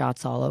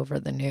mugshot's all over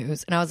the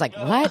news. And I was like,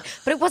 what?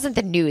 But it wasn't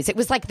the news. It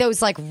was like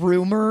those like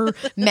rumor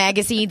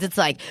magazines. It's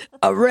like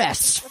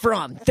arrests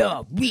from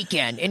the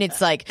weekend. And it's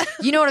like,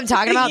 you know what I'm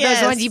talking about? Yes.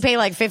 Those ones you pay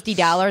like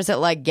 $50 at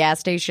like gas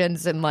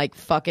stations and like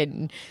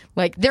fucking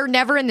like they're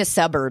never in the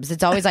suburbs.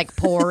 It's always like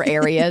poor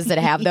areas that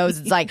have those.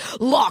 It's like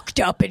locked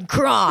up in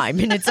crime.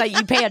 And it's like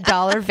you pay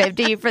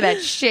 $1.50 for that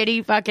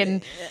shitty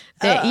fucking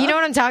thing. You know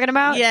what I'm talking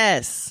about?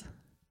 Yes.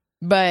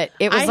 But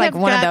it was like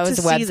one of those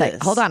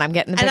websites. Hold on, I'm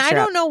getting the picture. And I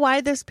don't know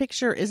why this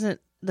picture isn't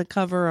the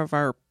cover of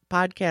our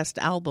podcast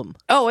album.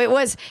 Oh, it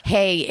was,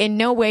 hey, in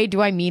no way do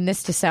I mean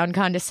this to sound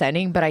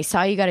condescending, but I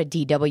saw you got a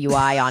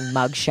DWI on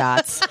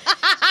mugshots.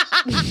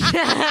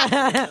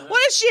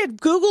 What is she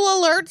had Google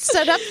alerts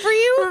set up for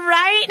you?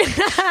 Right?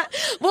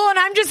 Well, and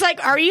I'm just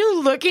like, are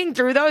you looking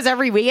through those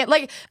every weekend?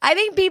 Like, I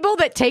think people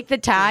that take the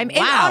time, Wow.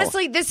 and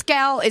honestly, this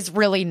gal is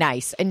really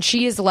nice and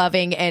she is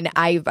loving, and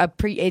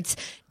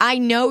I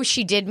know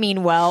she did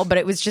mean well, but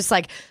it was just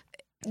like,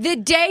 the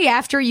day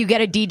after you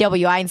get a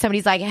DWI and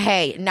somebody's like,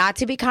 hey, not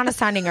to be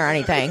condescending or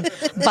anything,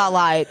 but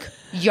like,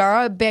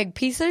 you're a big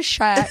piece of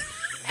shit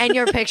and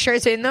your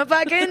picture's in the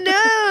fucking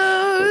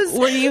news.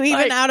 Were you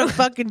even out of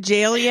fucking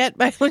jail yet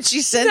by when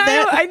she said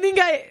that? I think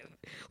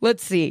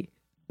let's see.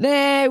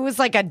 It was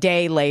like a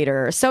day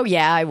later. So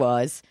yeah, I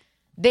was.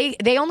 They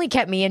only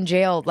kept me in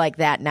jail like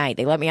that night.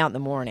 They let me out in the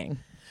morning.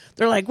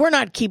 They're like, we're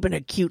not keeping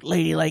a cute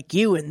lady like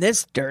you in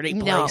this dirty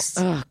place.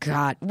 No. Oh,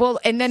 God. Well,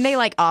 and then they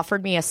like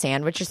offered me a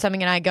sandwich or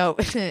something, and I go,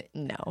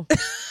 no.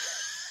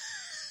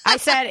 I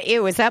said,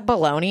 ew, is that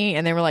bologna?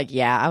 And they were like,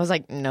 yeah. I was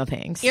like, no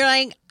thanks. You're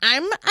like,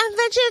 I'm a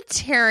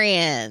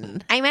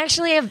vegetarian. I'm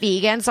actually a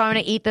vegan, so I'm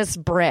going to eat this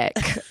brick.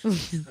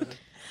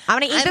 I'm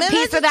going to eat the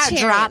piece of that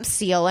drop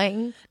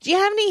ceiling. Do you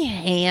have any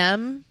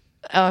ham?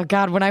 Oh,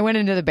 God. When I went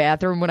into the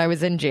bathroom when I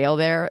was in jail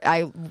there,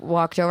 I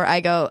walked over.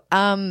 I go,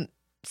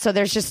 so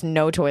there's just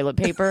no toilet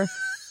paper?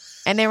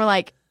 And they were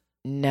like,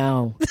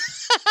 no.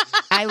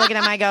 I look at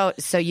them. I go,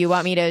 so you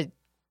want me to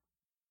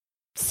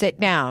sit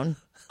down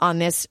on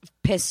this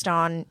pissed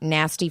on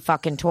nasty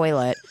fucking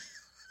toilet?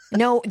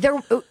 No,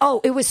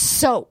 it was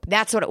soap.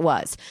 That's what it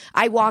was.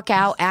 I walk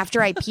out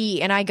after I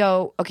pee and I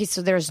go, okay,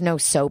 so there's no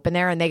soap in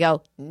there. And they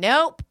go,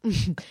 nope.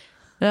 And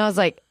I was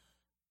like,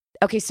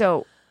 okay,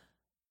 so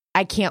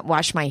I can't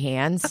wash my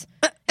hands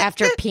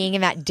after peeing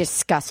in that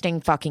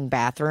disgusting fucking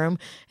bathroom.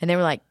 And they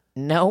were like,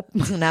 nope.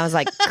 And I was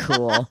like,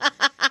 cool.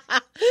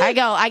 I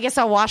go, I guess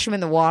I'll wash them in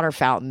the water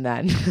fountain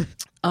then.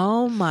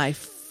 Oh my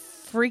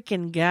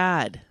freaking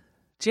God.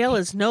 Jail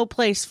is no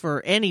place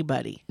for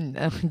anybody.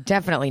 No,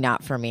 definitely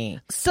not for me.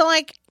 So,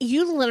 like,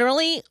 you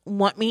literally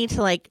want me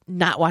to, like,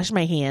 not wash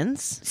my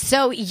hands?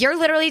 So, you're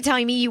literally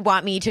telling me you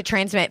want me to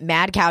transmit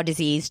mad cow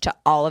disease to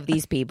all of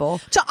these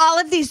people? To all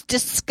of these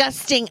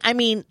disgusting,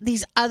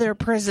 these other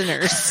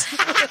prisoners.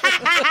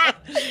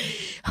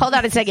 Hold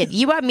on a second.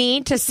 You want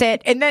me to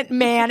sit and then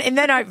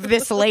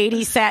this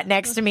lady sat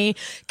next to me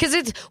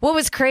because what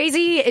was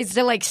crazy is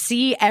to like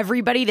see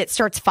everybody that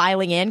starts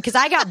filing in because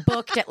I got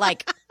booked at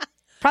like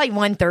probably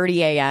 1:30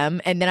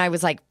 a.m. and then I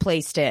was like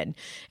placed in.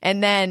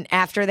 And then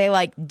after they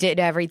like did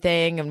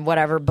everything and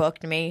whatever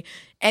booked me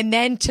and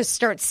then to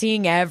start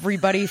seeing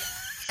everybody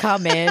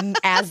come in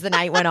as the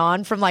night went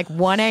on from like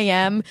 1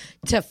 a.m.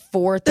 to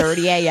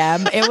 4:30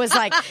 a.m. It was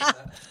like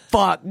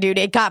fuck, dude,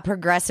 it got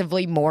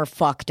progressively more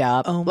fucked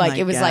up. Oh like my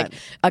it was God. like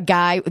a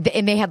guy,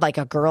 and they had like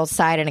a girl's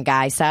side and a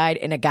guy's side,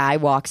 and a guy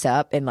walks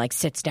up and like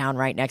sits down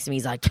right next to me.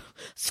 He's like,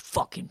 "It's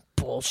fucking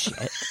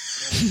bullshit."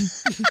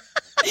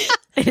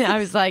 And I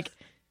was like,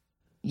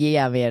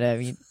 "Yeah, man. I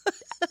mean,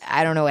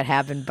 I don't know what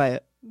happened,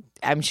 but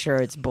I'm sure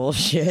it's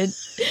bullshit."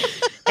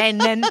 And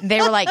then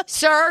they were like,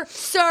 sir,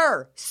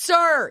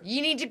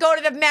 you need to go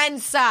to the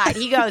men's side.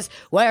 He goes,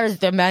 where's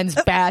the men's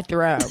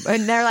bathroom?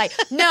 And they're like,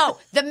 no,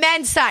 the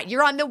men's side.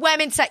 You're on the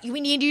women's side. We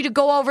need you to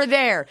go over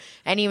there.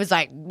 And he was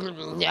like,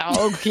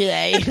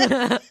 okay.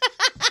 And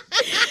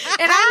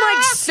I'm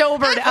like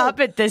sobered up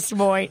at this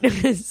point.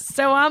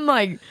 So I'm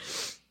like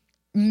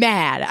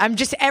mad. I'm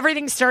just,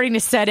 everything's starting to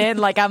set in.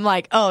 Like, I'm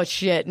like, oh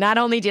shit. Not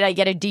only did I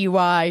get a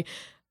DUI,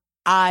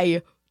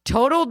 I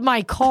totaled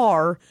my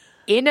car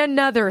in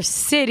another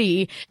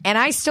city, and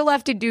I still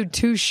have to do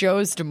 2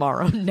 shows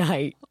tomorrow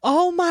night.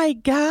 Oh my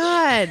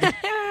God.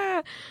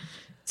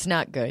 It's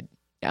not good.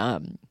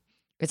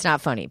 It's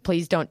not funny.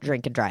 Please don't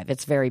drink and drive.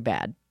 It's very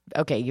bad.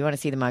 Okay, you want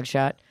to see the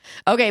mugshot?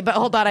 Okay, but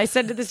hold on. I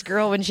said to this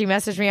girl when she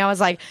messaged me,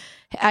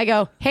 I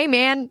go, hey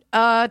man,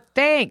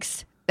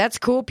 thanks. That's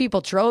cool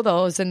people throw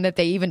those and that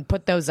they even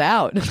put those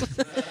out.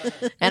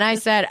 And I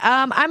said,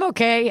 I'm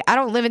okay. I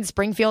don't live in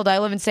Springfield. I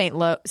live in St.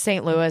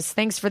 Louis.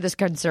 Thanks for this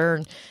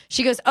concern.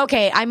 She goes,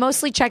 okay, I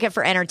mostly check it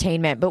for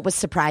entertainment, but was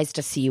surprised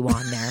to see you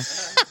on there.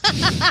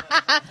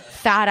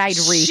 Thought I'd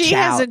reach out. She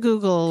has a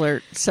Google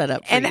alert set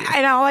up for and you.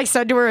 And all I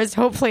said to her is,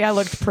 hopefully I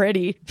looked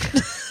pretty.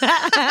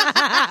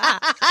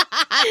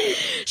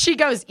 She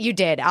goes, you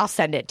did. I'll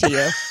send it to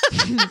you.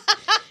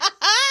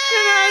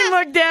 And I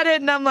looked at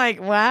it and I'm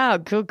like, wow,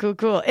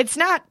 cool. It's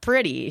not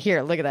pretty.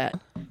 Here, look at that.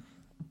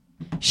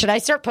 Should I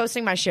start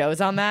posting my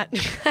shows on that?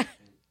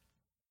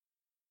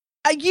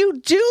 You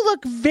do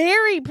look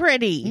very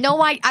pretty.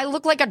 No, I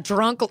look like a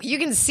drunk. You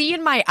can see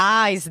in my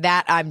eyes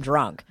that I'm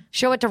drunk.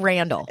 Show it to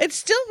Randall. It's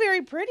still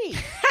very pretty.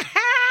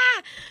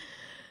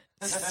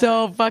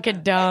 So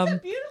fucking dumb. It's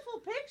a beautiful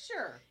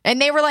picture. And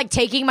they were like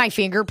taking my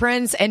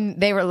fingerprints, and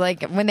they were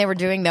like, when they were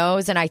doing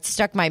those, and I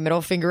stuck my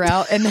middle finger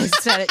out and they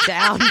set it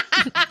down.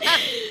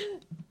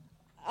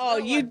 Oh,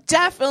 you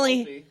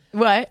definitely.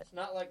 What? It's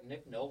not like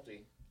Nick Nolte.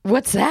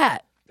 What's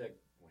that?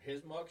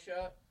 His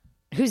mugshot?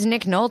 Who's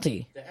Nick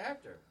Nolte? The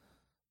actor.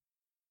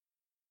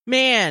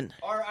 Man.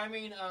 Or,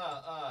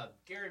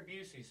 Gary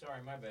Busey. Sorry,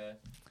 my bad.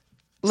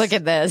 Look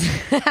at this.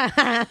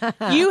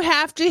 You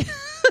have to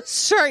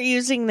start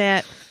using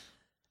that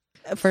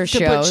for to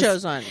shows. put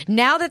shows on.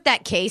 Now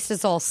that case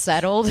is all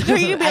settled,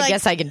 I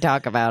guess I can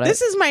talk about it.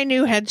 This is my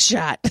new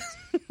headshot.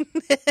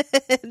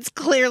 It's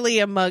clearly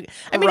a mug.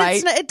 I mean,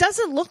 Right. it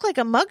doesn't look like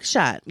a mug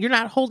shot. You're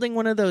not holding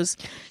one of those.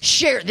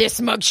 Share this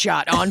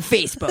mugshot on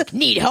Facebook.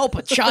 Need help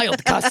with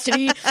child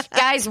custody?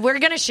 Guys, we're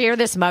going to share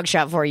this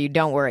mugshot for you.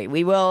 Don't worry.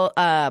 We will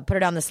put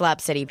it on the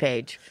Slap City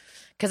page.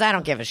 Because I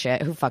don't give a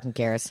shit. Who fucking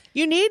cares?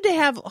 You need to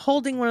have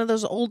holding one of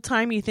those old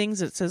timey things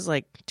that says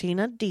like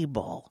Tina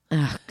D-Ball.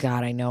 Oh,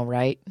 God, I know,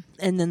 right?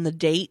 And then the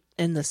date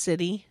and the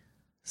city.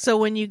 So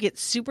when you get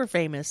super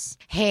famous.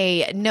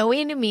 Hey, no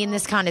way to mean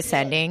this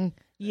condescending.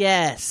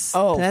 Yes.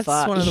 Oh, that's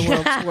fuck. one of the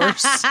world's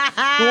worst.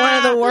 One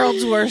of the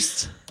world's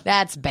worst.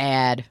 That's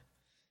bad.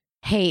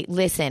 Hey,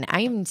 listen,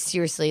 I am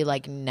seriously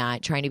like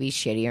not trying to be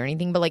shitty or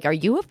anything, but like, are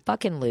you a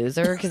fucking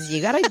loser? Because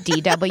you got a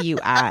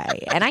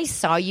DWI, and I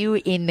saw you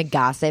in the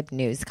gossip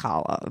news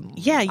column.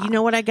 Yeah, you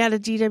know what I got a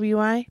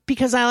DWI?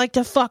 Because I like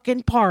to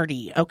fucking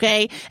party,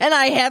 okay? And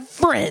I have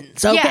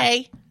friends,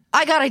 okay? Yeah.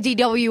 I got a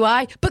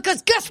DWI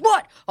because guess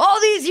what? All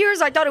these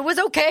years I thought it was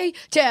okay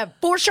to have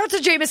 4 shots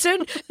of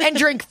Jameson and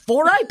drink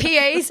 4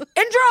 IPAs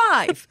and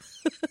drive.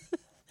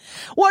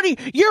 What are you?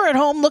 You're at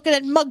home looking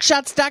at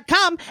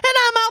mugshots.com and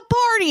I'm out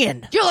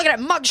partying. You're looking at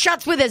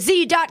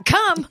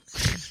mugshotswithaz.com.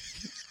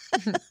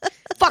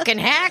 Fucking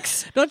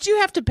hacks. Don't you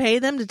have to pay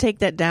them to take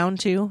that down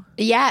too?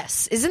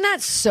 Yes. Isn't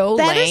that so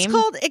That lame? is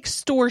called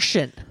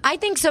extortion. I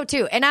think so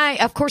too. And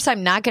of course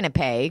I'm not going to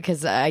pay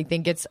because I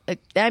think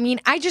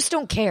I just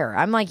don't care.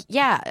 I'm like,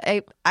 yeah,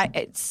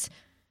 it's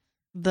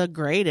the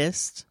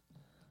greatest.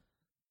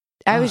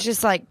 I was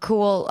just like,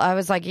 cool. I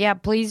was like, yeah,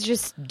 please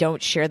just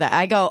don't share that.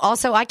 I go,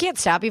 also, I can't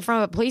stop you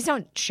from it. Please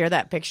don't share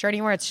that picture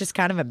anymore. It's just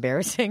kind of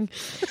embarrassing.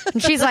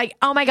 And she's like,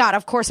 oh my God,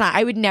 of course not.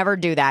 I would never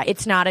do that.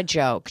 It's not a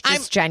joke.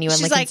 Just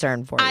genuinely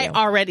concerned for you. I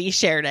already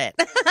shared it.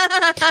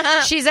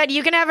 She said,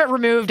 you can have it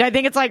removed. I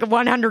think it's like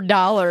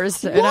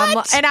 $100.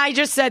 What? And I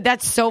just said,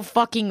 that's so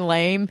fucking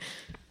lame.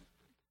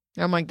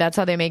 I'm like, that's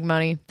how they make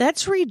money.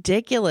 That's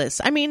ridiculous.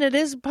 I mean, it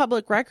is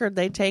public record.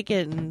 They take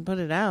it and put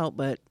it out,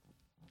 but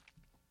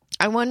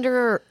I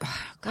wonder.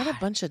 Got a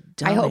bunch of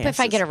dumbasses. I hope if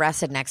I get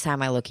arrested next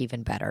time, I look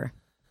even better.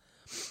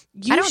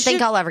 I don't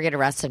think I'll ever get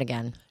arrested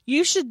again.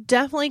 You should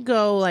definitely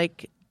go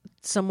like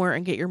somewhere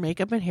and get your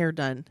makeup and hair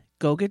done.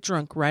 Go get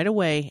drunk right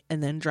away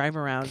and then drive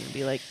around and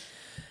be like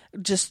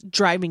just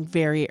driving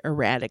very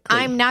erratically.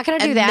 I'm not going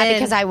to do that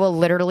because I will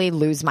literally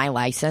lose my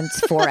license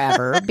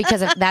forever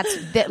because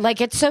if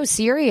like it's so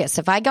serious.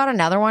 If I got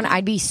another one,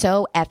 I'd be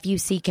so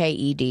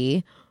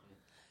FUCKED.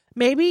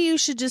 Maybe you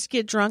should just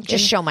get drunk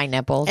and show my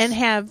nipples and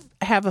have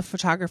a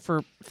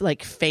photographer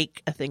like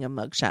fake a thing of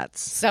mugshots.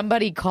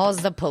 Somebody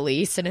calls the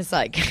police and it's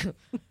like,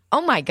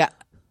 oh my God,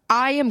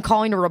 I am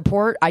calling to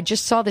report. I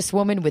just saw this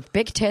woman with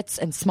big tits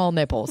and small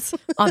nipples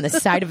on the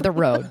side of the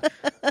road.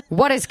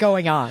 What is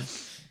going on?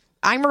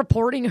 I'm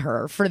reporting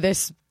her for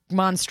this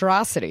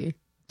monstrosity.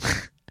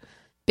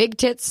 Big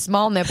tits,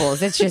 small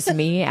nipples. It's just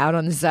me out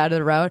on the side of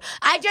the road.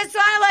 I just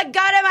want to look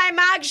good in my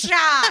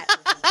mugshot.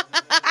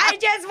 I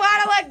just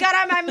want to look good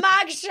on my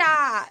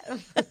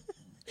mugshot.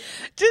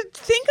 To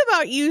think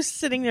about you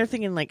sitting there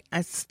thinking like,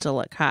 I still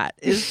look hot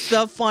is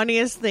the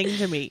funniest thing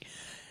to me.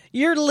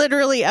 You're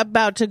literally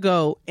about to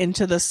go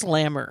into the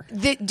slammer.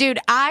 Dude,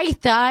 I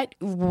thought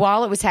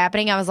while it was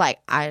happening, I was like,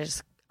 I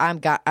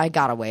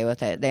got away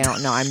with it. They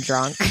don't know I'm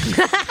drunk.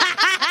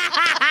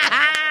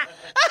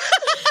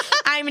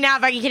 I'm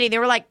not fucking kidding. They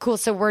were like, cool,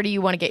 so where do you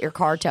want to get your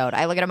car towed?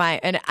 I look at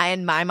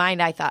in my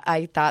mind, I thought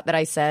that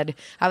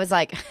I was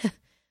like,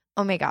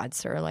 oh my God,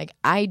 sir, like,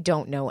 I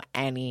don't know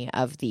any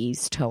of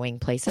these towing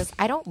places.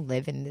 I don't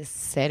live in this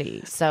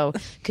city. So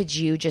could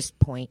you just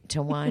point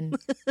to one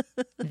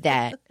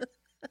that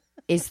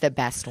is the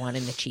best one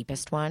and the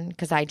cheapest one?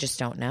 Because I just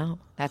don't know.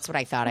 That's what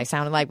I thought I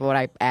sounded like. But what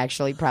I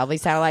actually probably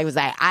sounded like was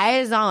like,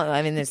 I just don't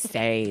live in this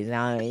city.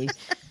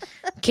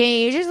 Can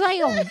you just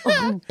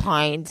like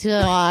point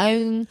to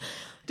one?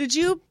 Did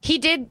you? He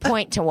did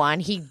point to one.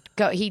 He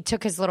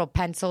took his little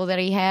pencil that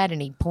he had and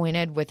he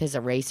pointed with his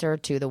eraser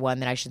to the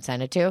one that I should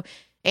send it to.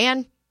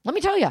 And let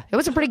me tell you, it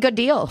was a pretty good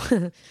deal.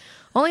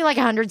 Only like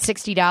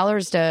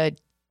 $160 to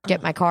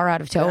get my car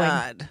out of towing.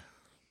 God.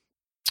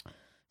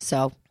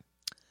 So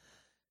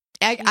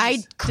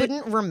I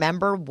couldn't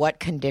remember what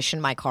condition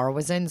my car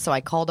was in, so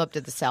I called up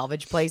to the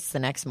salvage place the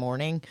next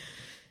morning,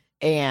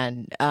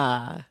 and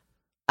I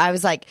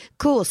was like,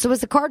 cool, so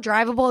is the car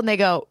drivable? And they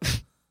go,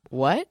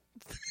 what?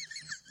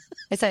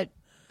 I said,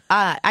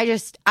 I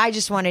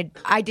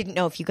didn't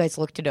know if you guys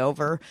looked it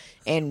over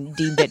and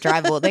deemed it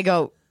drivable. They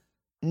go,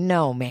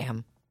 no,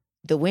 ma'am.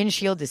 The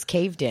windshield is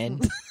caved in.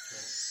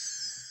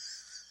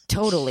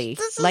 Totally.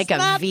 This like is a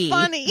not V.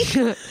 Funny.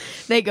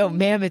 They go,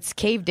 ma'am, it's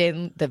caved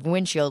in the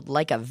windshield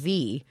like a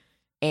V,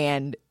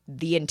 and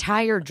the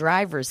entire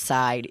driver's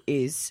side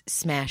is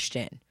smashed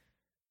in.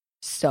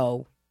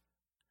 So,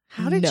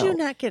 how did you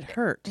not get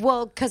hurt?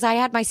 Well, because I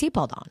had my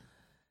seatbelt on.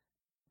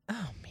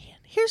 Oh man,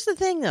 here's the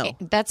thing, though.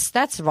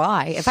 That's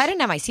why. If I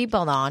didn't have my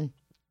seatbelt on,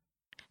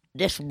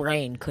 this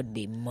brain could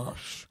be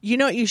mush. You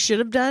know what you should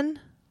have done?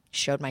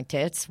 Showed my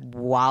tits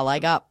while I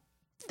got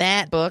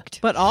that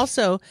booked. But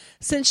also,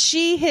 since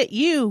she hit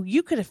you,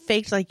 you could have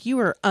faked like you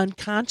were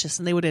unconscious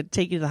and they would have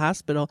taken you to the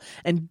hospital,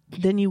 and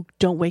then you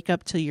don't wake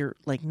up till you're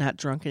like not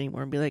drunk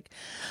anymore and be like,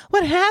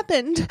 what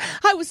happened?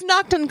 I was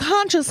knocked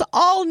unconscious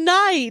all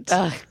night.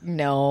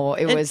 No,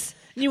 it was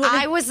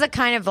I was the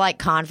kind of like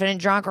confident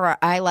drunk, but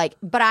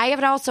I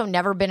have also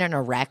never been in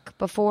a wreck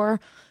before,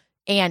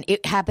 and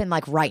it happened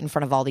like right in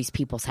front of all these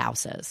people's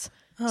houses.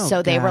 Oh,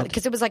 so they God. were,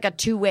 because it was like a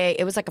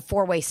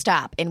 4-way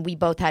stop, and we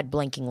both had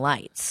blinking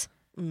lights.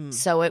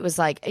 So it was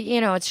like,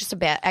 it's just a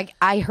bad.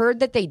 I heard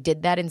that they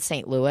did that in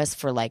St. Louis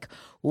for like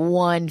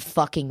one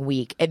fucking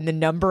week, and the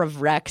number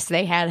of wrecks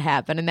they had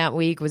happen in that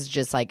week was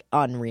just like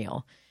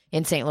unreal.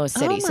 in St. Louis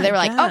City. Oh So my they were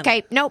like, God.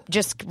 okay, nope,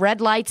 just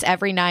red lights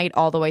every night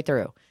all the way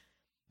through.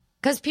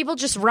 Because people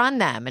just run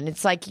them. And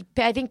it's like,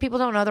 I think people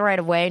don't know the right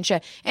of way and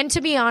shit. And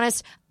to be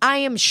honest, I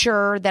am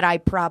sure that I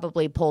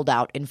probably pulled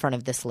out in front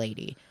of this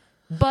lady.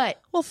 But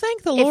Well,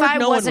 thank the if Lord I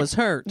no one wasn't- was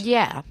hurt.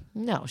 yeah,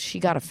 no, she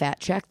got a fat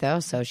check though,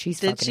 so she's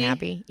Did fucking she?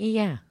 happy.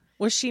 Yeah.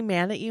 Was she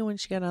mad at you when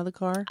she got out of the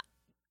car?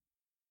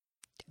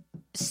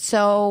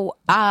 So,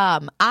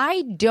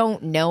 I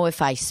don't know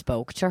if I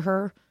spoke to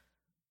her.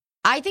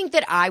 I think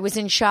that I was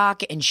in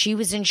shock and she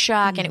was in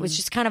shock, and it was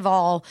just kind of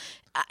all,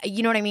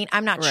 you know what I mean?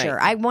 I'm not Right.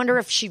 sure. I wonder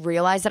if she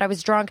realized that I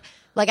was drunk.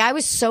 Like, I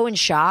was so in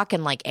shock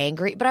and like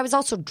angry, but I was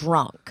also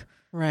drunk.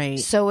 Right.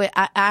 So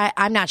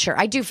I'm not sure.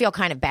 I do feel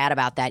kind of bad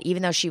about that,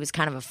 even though she was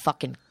kind of a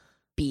fucking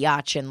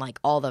biatch and like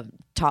all the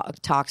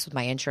talks with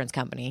my insurance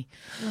company.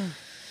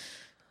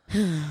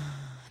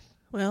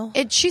 Well,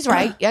 She's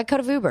right. I could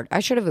have Ubered. I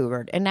should have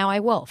Ubered. And now I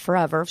will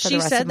forever for She the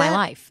rest said of my that?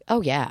 life.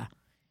 Oh, yeah.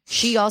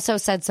 She also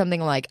said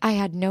something like, I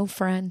had no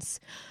friends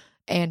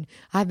and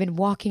I've been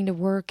walking to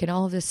work and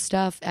all this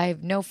stuff. I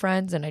have no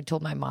friends. And I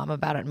told my mom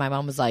about it. And my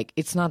mom was like,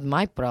 it's not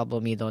my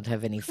problem you don't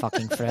have any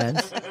fucking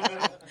friends.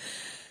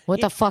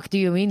 What the fuck do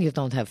you mean you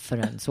don't have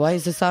friends? Why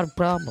is this our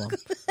problem?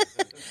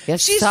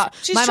 Yes, She's my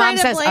trying mom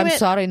to says, blame I'm it-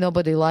 sorry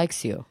nobody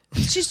likes you.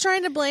 she's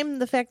trying to blame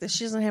the fact that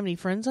she doesn't have any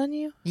friends on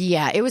you.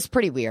 Yeah, it was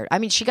pretty weird. I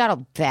mean, she got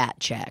a fat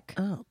check.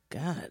 Oh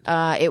God.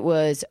 It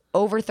was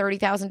over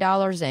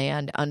 $30,000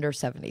 and under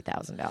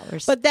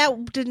 $70,000. But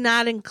that did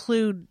not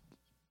include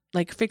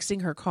like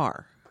fixing her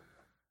car.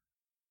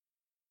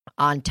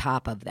 On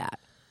top of that,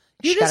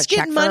 You she got just a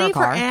check get for money her for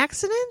car.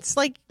 accidents,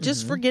 like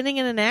just for getting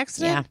in an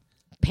accident.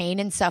 Yeah, pain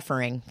and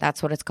suffering.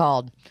 That's what it's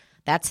called.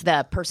 That's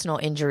the personal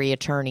injury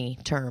attorney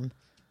term.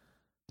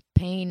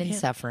 Pain and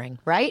suffering,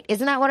 right?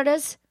 Isn't that what it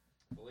is?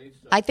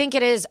 I think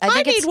it is. I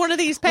think need it's, one of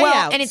these payouts.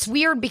 Well, and it's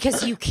weird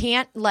because you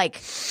can't like.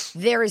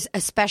 There is,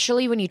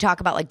 especially when you talk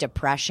about like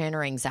depression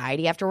or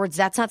anxiety afterwards.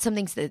 That's not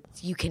something that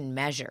you can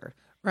measure.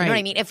 You know what I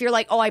Right. mean? If you're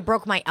like, oh, I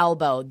broke my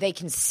elbow, they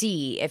can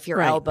see if your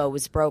Right. elbow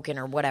was broken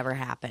or whatever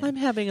happened. I'm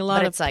having a lot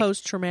But of it's like-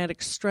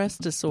 post-traumatic stress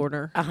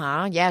disorder.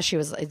 Yeah, she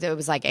was. It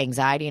was like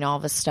anxiety and all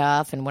this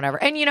stuff and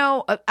whatever. And you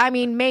know, I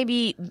mean,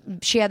 maybe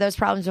she had those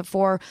problems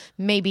before.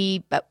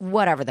 Maybe, but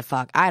whatever the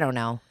fuck. I don't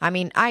know. I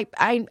mean,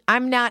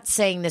 I'm not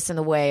saying this in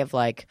the way of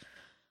like,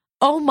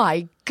 oh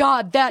my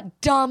god,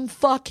 that dumb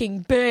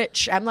fucking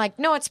bitch. I'm like,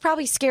 no, it's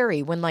probably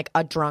scary when like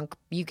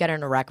you get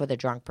in a wreck with a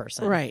drunk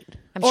person, Right.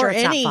 I'm or sure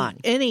it's any, not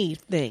fun.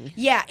 anything.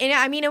 Yeah, and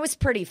I mean, it was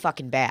pretty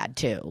fucking bad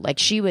too. Like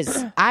she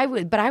was,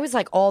 but I was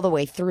like all the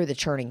way through the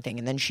churning thing,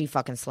 and then she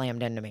fucking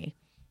slammed into me,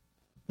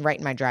 right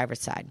in my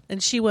driver's side.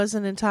 And she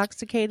wasn't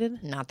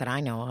intoxicated? Not that I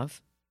know of.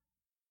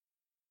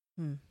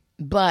 Hmm.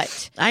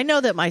 But I know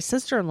that my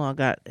sister-in-law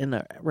got in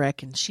a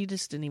wreck and she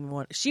just didn't even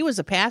want. She was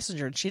a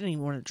passenger and she didn't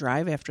even want to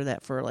drive after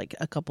that for like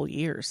a couple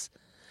years.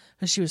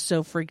 And she was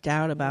so freaked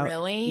out about.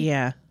 Really?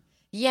 Yeah.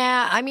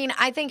 yeah, I mean,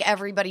 I think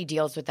everybody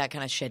deals with that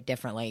kind of shit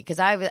differently. Because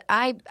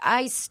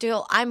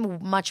I'm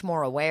much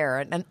more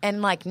aware,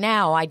 and like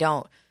now I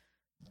don't.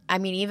 I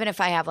mean, even if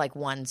I have like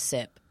one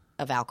sip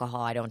of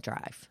alcohol, I don't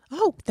drive.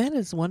 Oh, that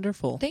is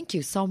wonderful. Thank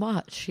you so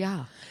much.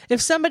 Yeah.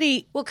 If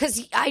somebody, Well,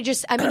 because I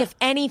mean, if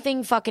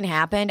anything fucking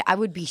happened, I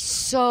would be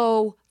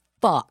so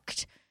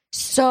fucked.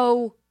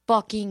 So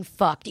fucking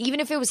fucked. Even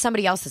if it was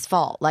somebody else's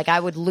fault. Like, I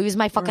would lose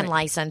my fucking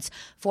license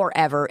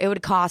forever. It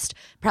would cost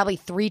probably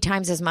 3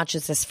 times as much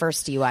as this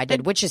first DUI I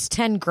did, which is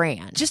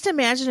 $10,000. just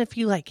imagine if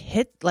you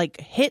hit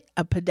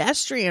a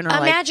pedestrian or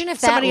Imagine if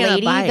that somebody on a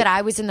lady bike. that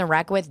I was in the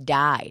wreck with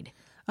died.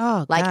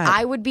 Oh, Like, God.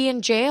 I would be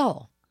in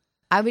jail.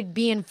 I would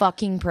be in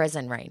fucking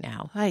prison right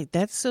now. Hi,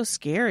 that's so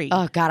scary.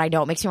 Oh, God, I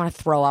know. It makes me want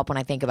to throw up when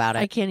I think about it.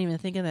 I can't even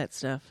think of that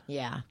stuff.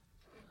 Yeah.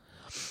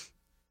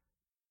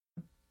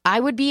 I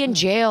would be in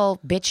jail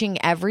bitching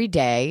every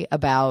day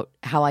about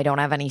how I don't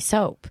have any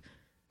soap.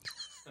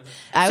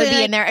 I would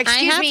be in there.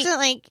 Excuse me. I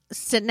have to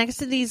sit next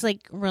to these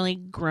really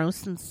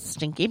gross and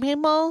stinky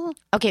people.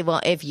 Okay,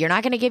 well, if you're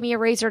not going to give me a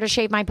razor to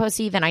shave my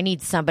pussy, then I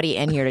need somebody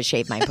in here to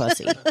shave my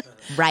pussy.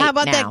 Right How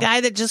about now. that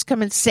guy that just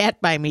come and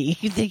sat by me?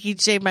 You think he'd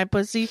shave my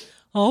pussy?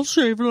 I'll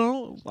shave it.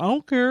 I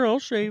don't care. I'll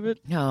shave it.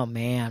 Oh,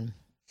 man.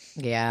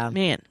 Yeah.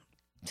 Man,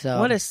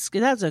 So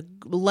that's a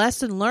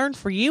lesson learned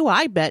for you,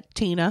 I bet,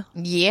 Tina.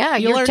 yeah,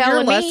 You you're learned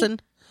telling your me. lesson.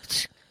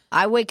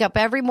 I wake up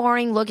every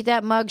morning, look at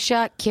that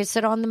mugshot, kiss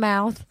it on the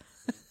mouth,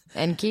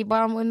 and keep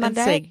on with my And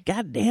day. say,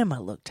 God damn, I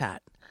looked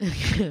hot.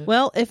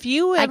 Well, if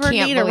you I ever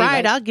can't need a believe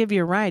ride, it. I'll give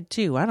you a ride,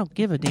 too. I don't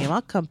give a damn.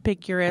 I'll come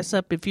pick your ass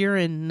up if you're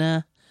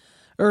in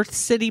Earth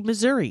City,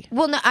 Missouri.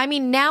 Well, no, I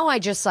mean, now I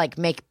just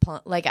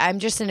I'm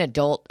just an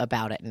adult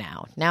about it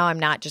now. Now I'm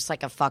not just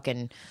like a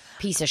fucking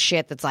piece of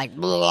shit that's like, I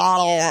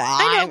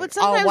know, but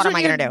sometimes what when am I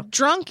you're going to do?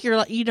 drunk,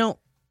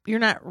 you're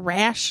not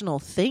rational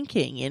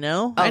thinking, you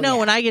know? I know yeah.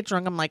 when I get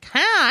drunk, I'm like,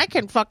 I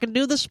can fucking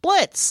do the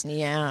splits.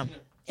 Yeah.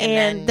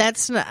 And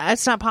that's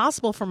not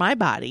possible for my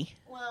body.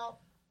 Well,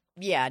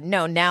 yeah,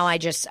 no, now I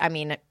just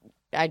make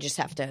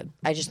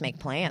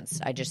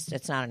plans.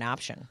 It's not an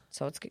option.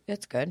 So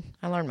it's good.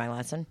 I learned my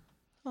lesson.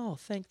 Oh,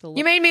 thank the Lord.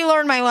 You made me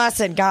learn my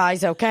lesson,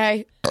 guys,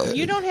 okay?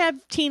 You don't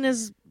have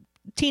Tina's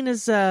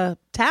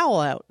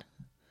towel out.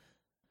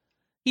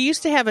 You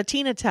used to have a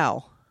Tina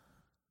towel.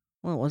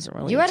 Well, it wasn't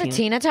really. You had a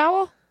Tina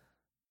towel?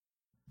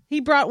 He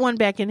brought one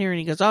back in here and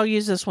he goes, I'll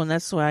use this one.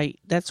 That's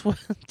what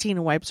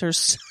Tina wipes her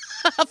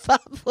stuff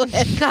up with.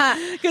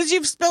 Because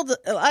you've spilled,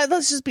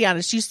 let's just be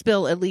honest, you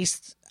spill at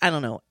least, I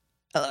don't know,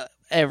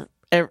 every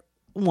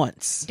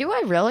once. Do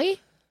I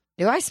really?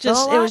 Do I spill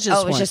a lot? It was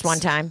just it was just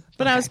one time.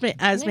 But Okay.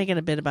 I was making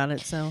a bit about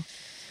it, so.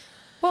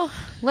 Well,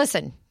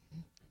 listen.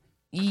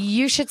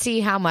 You should see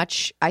how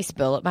much I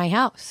spill at my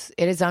house.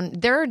 It is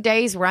there are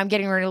days where I'm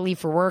getting ready to leave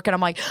for work and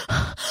I'm like,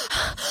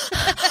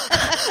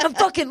 I'm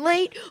fucking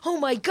late. Oh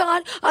my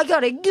God, I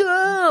gotta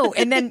go.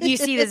 And then you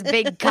see this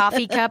big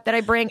coffee cup that I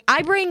bring.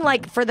 I bring,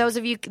 like, for those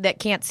of you that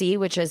can't see,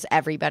 which is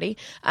everybody,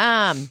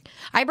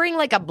 I bring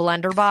like a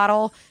blender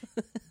bottle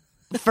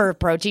for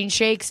protein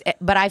shakes,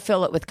 but I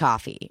fill it with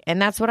coffee.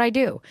 And that's what I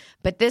do.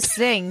 But this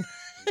thing,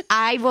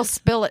 I will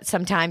spill it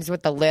sometimes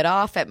with the lid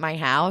off at my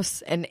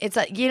house. And it's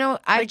like,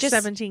 I just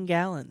 17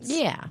 gallons.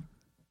 Yeah.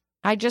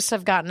 I just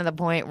have gotten to the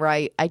point where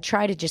I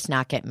try to just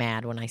not get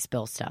mad when I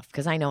spill stuff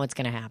because I know it's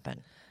going to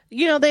happen.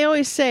 They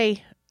always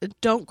say,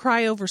 don't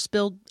cry over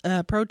spilled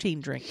protein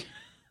drink.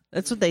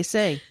 That's what they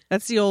say.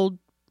 That's the old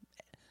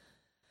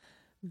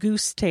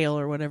goose tale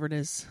or whatever it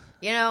is.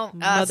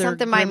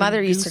 Something my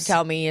mother used to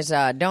tell me is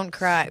don't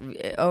cry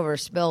over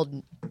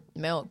spilled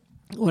milk.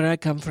 Where I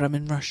come from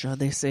in Russia,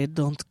 they say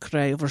don't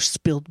cry over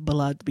spilled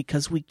blood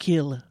because we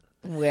kill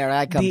Where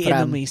I come the from,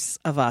 enemies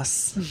of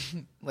us.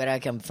 Where I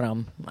come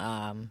from,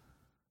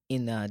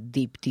 in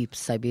deep, deep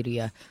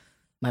Siberia,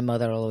 my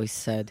mother always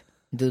said,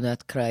 do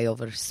not cry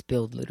over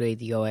spilled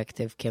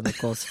radioactive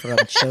chemicals from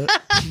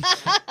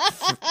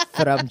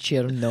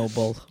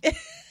Chernobyl.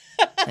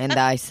 And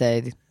I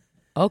said,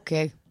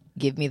 okay,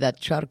 give me that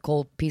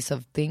charcoal piece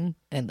of thing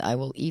and I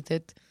will eat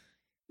it.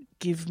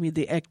 Give me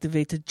the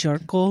activated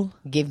charcoal.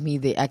 Give me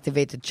the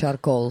activated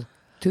charcoal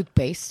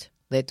toothpaste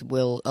that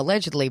will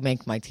allegedly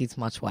make my teeth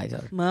much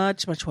whiter.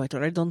 Much, much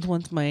whiter. I don't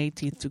want my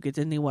teeth to get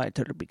any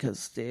whiter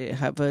because they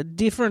have a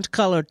different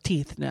colored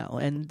teeth now.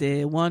 And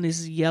one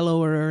is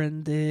yellower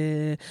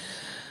and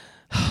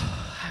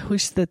I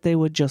wish that they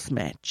would just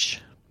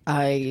match.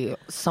 I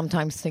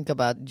sometimes think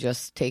about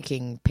just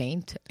taking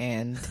paint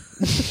and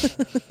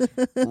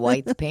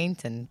white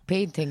paint and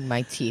painting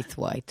my teeth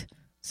white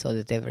so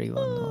that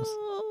everyone knows.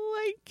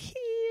 I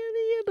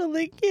can't handle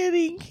the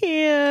kitty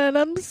can.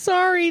 I'm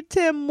sorry,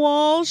 Tim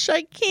Walsh.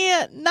 I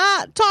can't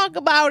not talk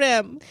about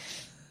him.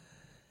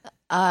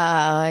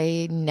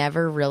 I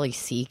never really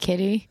see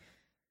Kitty.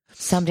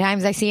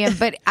 Sometimes I see him,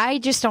 but I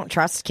just don't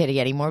trust Kitty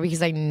anymore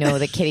because I know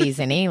that Kitty's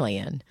an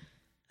alien.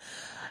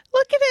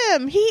 Look at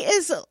him. He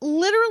is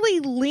literally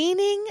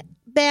leaning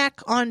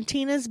back on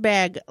Tina's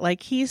bag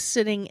like he's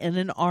sitting in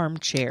an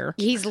armchair.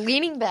 He's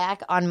leaning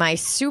back on my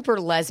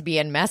super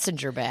lesbian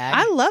messenger bag.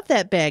 I love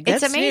that bag.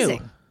 That's it's amazing.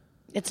 New.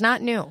 It's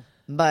not new,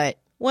 but...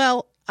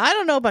 Well, I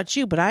don't know about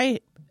you, but I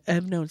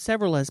have known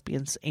several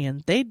lesbians,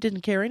 and they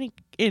didn't carry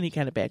any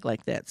kind of bag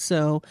like that.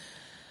 So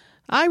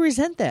I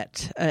resent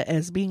that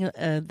as being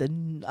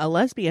a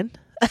lesbian.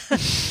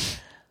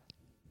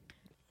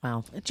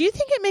 Wow. Do you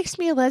think it makes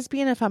me a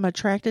lesbian if I'm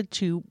attracted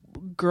to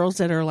girls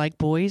that are like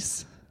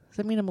boys? Does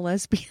that mean I'm a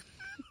lesbian?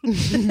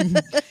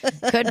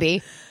 Could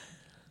be.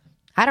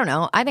 I don't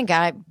know. I think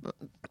I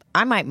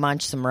might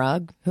munch some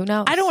rug. Who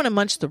knows? I don't want to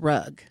munch the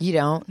rug. You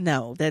don't?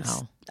 No,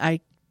 that's I'm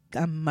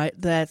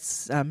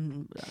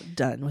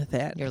done with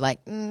that. You're like,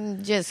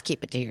 just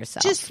keep it to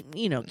yourself. Just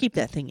keep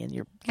that thing in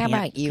your. How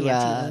about you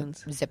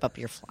zip up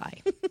your fly?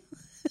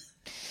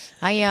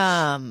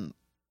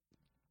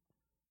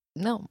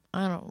 No,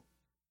 I don't.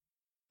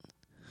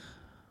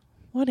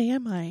 What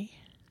am I?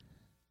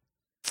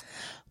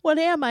 What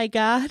am I,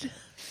 God?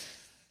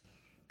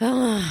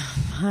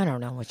 I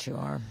don't know what you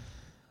are.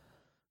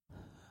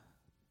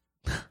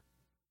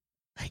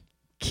 I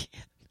can't.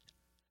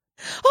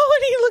 Oh,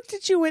 and he looked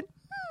at you and...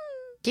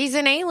 He's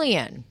an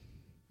alien.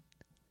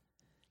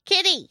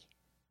 Kitty.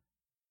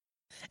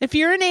 If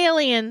you're an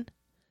alien,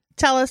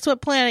 tell us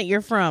what planet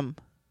you're from.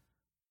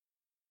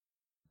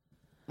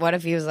 What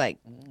if he was like,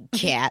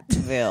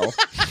 Catville?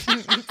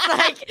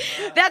 Like,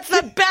 that's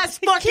the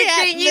best fucking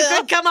thing you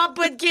could come up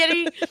with,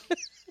 Kitty.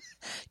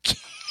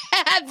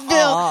 Catville.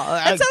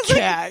 That sounds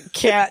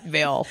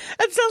Catville.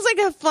 That sounds like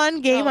a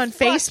fun game on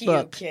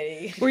Facebook. You,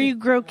 Kitty. Where you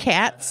grow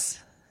cats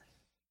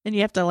and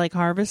you have to like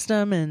harvest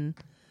them and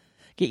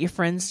get your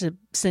friends to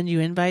send you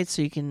invites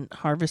so you can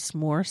harvest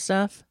more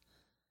stuff.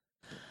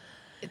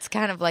 It's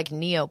kind of like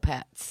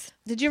Neopets.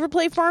 Did you ever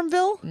play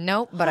Farmville?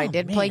 Nope, but I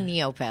did play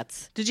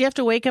Neopets. Did you have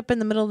to wake up in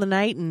the middle of the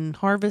night and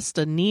harvest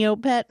a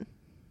Neopet?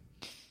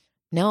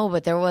 No,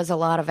 but there was a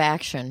lot of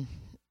action.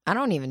 I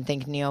don't even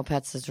think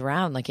Neopets is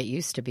around like it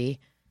used to be.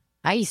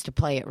 I used to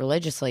play it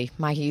religiously.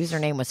 My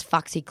username was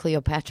Foxy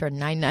Cleopatra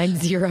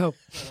 990.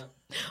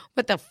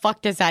 What the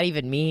fuck does that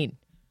even mean?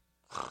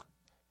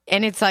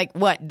 And it's like,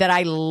 what? That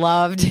I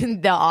loved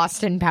the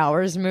Austin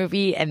Powers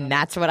movie, and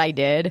that's what I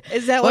did.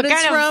 Is that what it's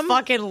kind from? Of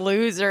fucking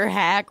loser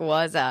hack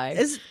was I?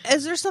 Is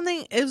there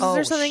something? Is Oh,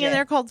 there something in shit.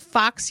 there called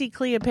Foxy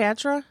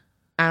Cleopatra?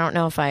 I don't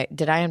know if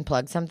did I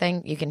unplug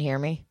something? You can hear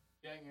me?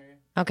 Yeah, I can hear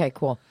you. Okay,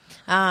 cool.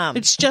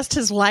 It's just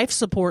his life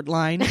support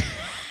line.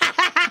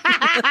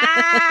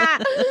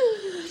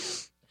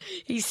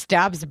 He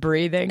stops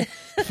breathing.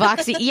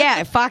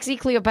 Foxy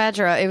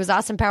Cleopatra. It was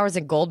Austin Powers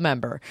and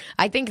Goldmember.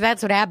 I think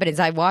that's what happened is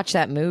I watched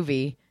that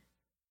movie.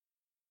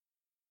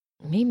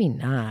 Maybe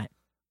not.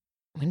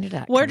 When did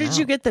that Where come did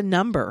you out? get the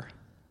number?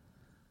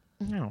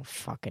 I don't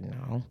fucking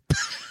know.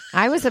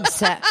 I was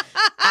upset.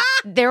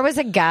 There was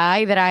a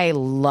guy that I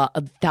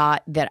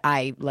thought that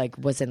I like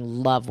was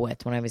in love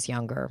with when I was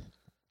younger.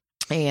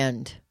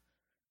 And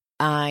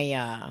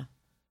I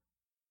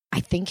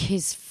think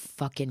his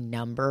fucking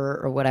number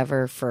or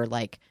whatever for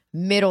like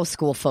middle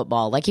school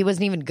football, like he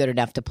wasn't even good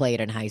enough to play it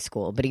in high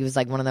school, but he was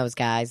like one of those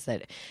guys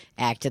that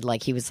acted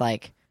like he was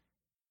like,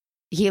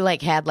 he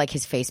like had like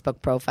his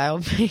Facebook profile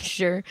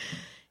picture,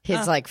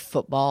 his like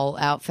football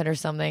outfit or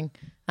something.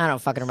 I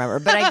don't fucking remember,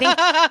 but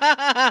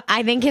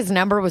I think his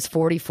number was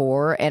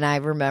 44, and I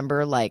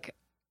remember like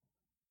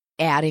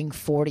adding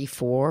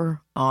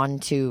 44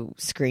 onto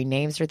screen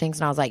names or things,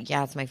 and I was like,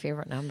 yeah, it's my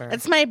favorite number.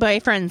 It's my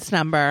boyfriend's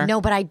number. No,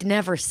 but I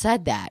never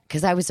said that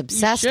because I was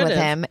obsessed with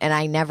him, and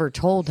I never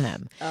told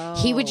him.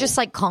 He would just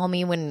like call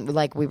me when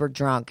like we were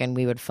drunk and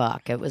we would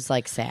fuck. It was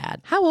like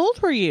sad. How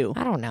old were you?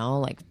 I don't know,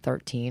 like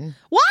 13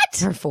 What?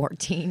 or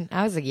 14.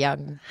 I was a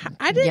young.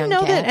 I didn't young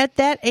know that cat. at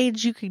that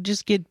age you could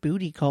just get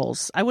booty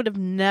calls. I would have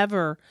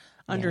never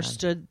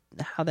understood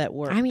how that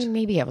worked. I mean,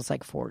 maybe I was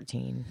like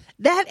 14.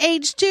 that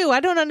age too. I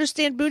don't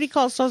understand booty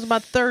calls till I was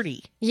about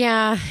 30.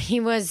 Yeah, he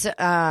was.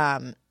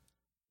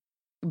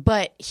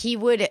 But he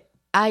would.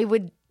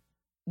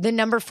 The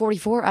number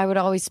 44, I would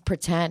always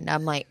pretend.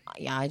 I'm like,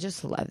 yeah, I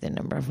just love the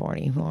number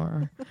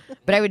 44.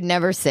 But I would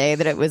never say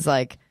that it was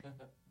like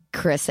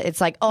Chris.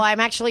 It's like, oh, I'm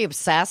actually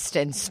obsessed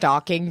and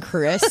stalking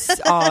Chris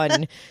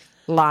online.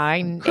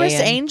 Chris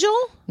and Angel?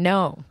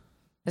 No.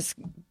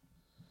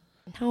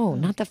 No,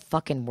 not the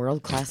fucking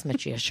world-class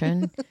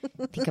magician.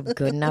 Think I'm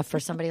good enough for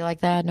somebody like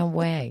that? No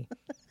way.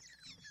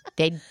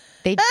 They'd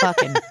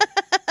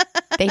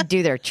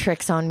do their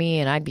tricks on me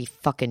and I'd be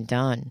fucking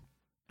done.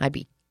 I'd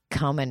be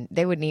coming.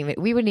 We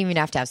wouldn't even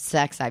have to have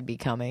sex. I'd be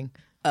coming.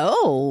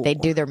 Oh.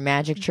 They'd do their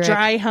magic trick.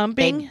 Dry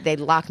humping? They'd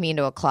lock me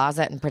into a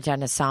closet and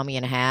pretend to saw me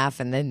in half,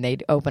 and then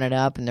they'd open it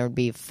up and there'd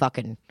be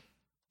fucking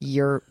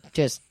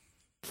just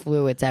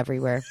fluids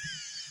everywhere.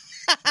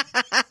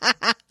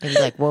 They'd be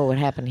like, whoa, what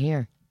happened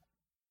here?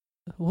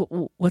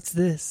 What's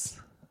this?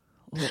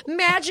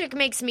 Magic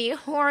makes me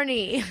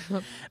horny.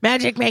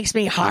 Magic makes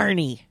me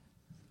horny.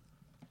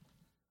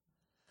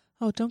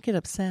 Oh, don't get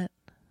upset.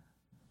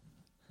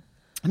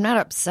 I'm not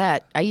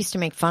upset. I used to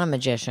make fun of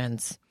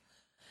magicians,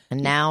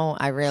 and now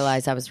I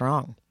realize I was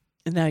wrong.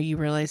 And now you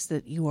realize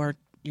that you are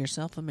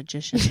yourself a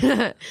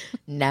magician.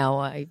 Now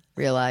I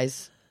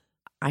realize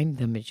I'm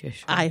the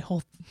magician. I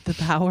hold the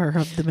power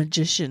of the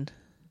magician.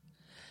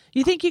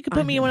 You think you could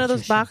put I'm me the in one of those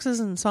magician. boxes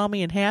and saw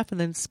me in half and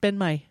then spin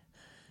my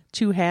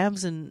two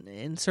halves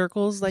in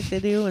circles like they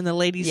do, and the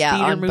lady's feet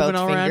are on moving both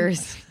all around?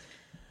 fingers.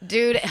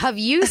 Dude, have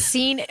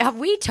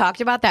we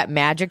talked about that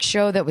magic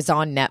show that was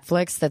on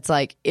Netflix that's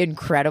like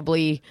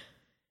incredibly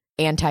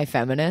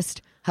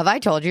anti-feminist? Have I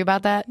told you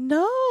about that?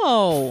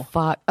 No.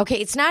 Fuck. Okay,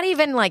 it's not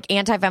even like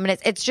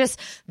anti-feminist. It's just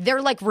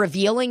they're like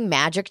revealing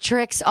magic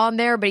tricks on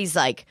there, but he's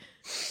like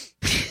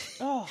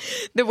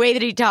the way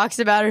that he talks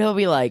about it, he'll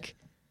be like,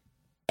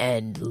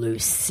 and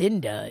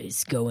Lucinda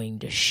is going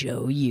to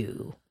show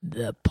you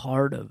the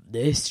part of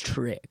this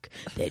trick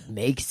that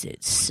makes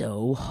it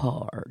so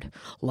hard,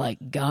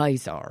 like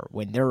guys are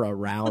when they're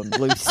around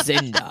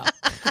Lucinda.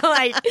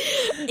 Like,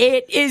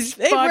 it is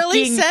They fucking...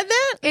 really said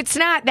that? It's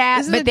not that,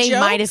 Isn't it but they a joke?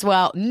 might as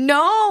well.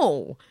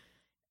 No!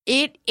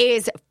 It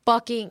is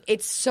fucking...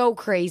 It's so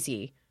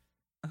crazy.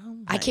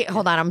 I can't...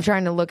 Hold on, I'm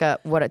trying to look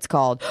up what it's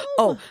called.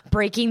 Oh,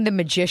 Breaking the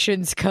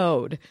Magician's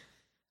Code.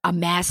 A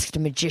masked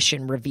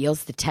magician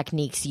reveals the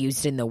techniques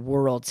used in the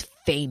world's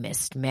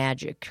famous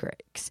magic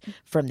tricks,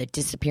 from the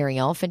disappearing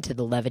elephant to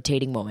the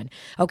levitating woman.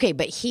 Okay,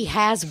 but he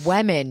has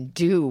women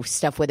do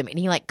stuff with him, and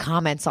he like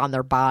comments on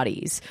their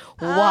bodies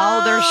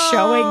while they're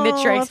showing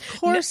the tricks. Of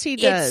course he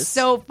does. It's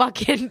so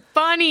fucking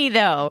funny,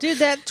 though. Dude,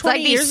 that It's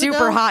like 20 these years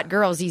super ago? hot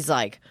girls. He's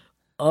like,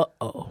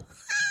 uh-oh.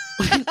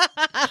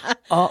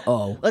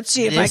 Uh-oh. Let's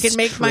see if I can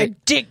make my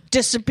dick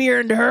disappear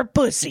into her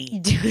pussy.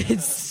 Dude,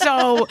 it's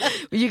so...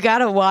 You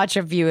gotta watch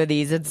a few of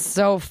these. It's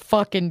so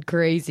fucking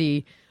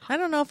crazy. I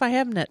don't know if I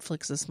have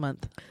Netflix this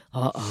month.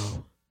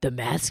 Uh-oh. The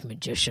masked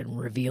magician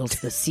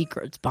reveals the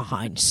secrets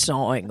behind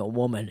sawing a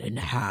woman in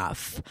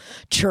half,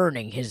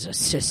 turning his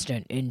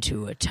assistant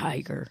into a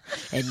tiger,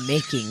 and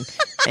making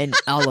an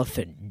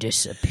elephant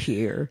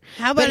disappear.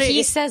 How about but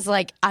he it- says,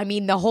 like, I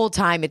mean, the whole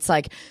time it's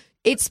like,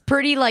 It's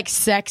pretty like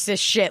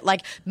sexist shit.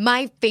 Like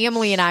my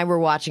family and I were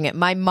watching it.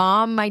 My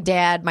mom, my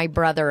dad, my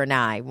brother, and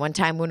I. One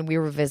time when we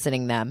were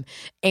visiting them,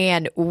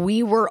 and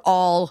we were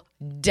all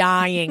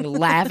dying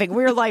laughing.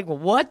 We were like,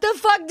 "What the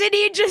fuck did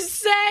he just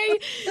say?"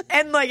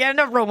 And like, I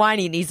ended up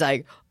rewinding. And he's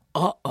like,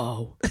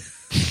 "Uh-oh."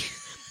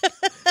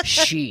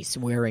 She's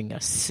wearing a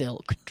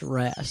silk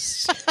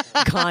dress.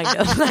 Kind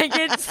of. Like,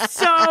 it's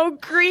so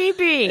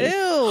creepy.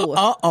 Ew.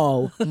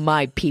 Uh-oh,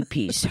 my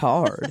pee-pee's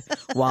hard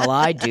while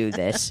I do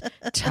this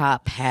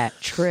top hat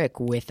trick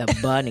with a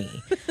bunny.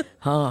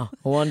 Huh.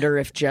 Wonder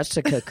if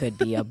Jessica could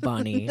be a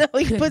bunny. No,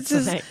 he puts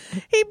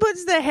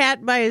the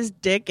hat by his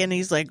dick and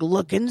he's like,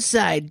 "Look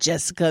inside,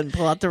 Jessica," and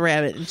pull out the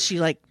rabbit. And she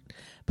like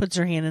puts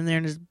her hand in there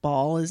and his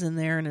ball is in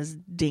there and his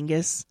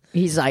dingus.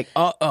 He's like,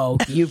 "Uh-oh,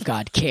 you've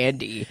got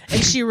candy."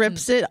 And she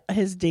rips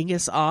his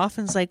dingus off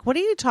and is like, "What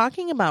are you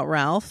talking about,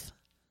 Ralph?"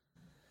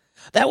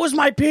 "That was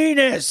my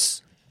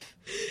penis."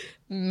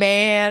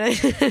 Man.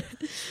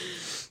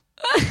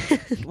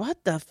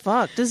 What the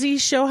fuck? Does he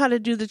show how to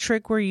do the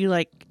trick where you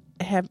like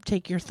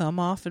take your thumb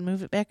off and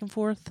move it back and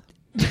forth?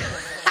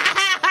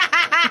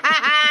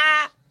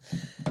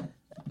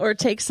 Or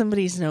take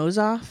somebody's nose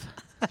off?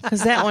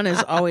 Because that one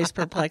has always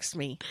perplexed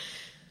me.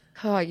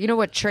 Oh, you know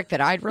what trick that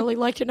I'd really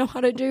like to know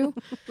how to do?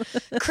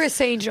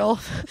 Chris Angel.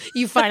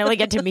 You finally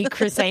get to meet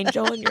Chris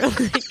Angel and you're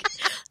like...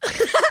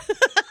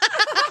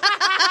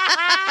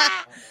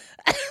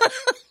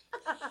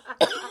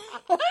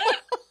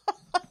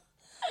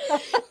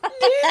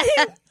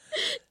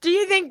 Do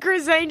you think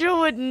Chris Angel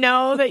would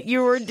know that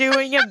you were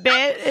doing a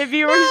bit if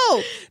you were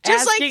No,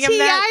 just like asking him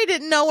that? T.I.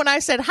 didn't know when I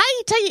said,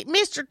 "Hey,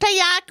 Mr.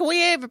 T.I., can we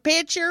have a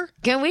picture?"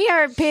 Can we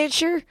have a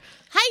picture?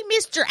 "Hey,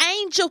 Mr.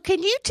 Angel,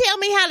 can you tell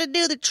me how to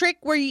do the trick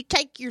where you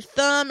take your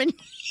thumb and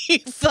you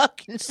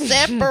fucking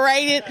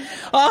separate it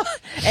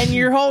and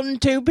you're holding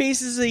two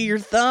pieces of your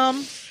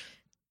thumb?"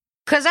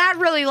 Because I'd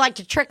really like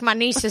to trick my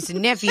nieces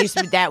and nephews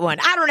with that one.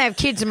 I don't have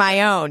kids of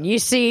my own. You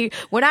see,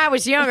 when I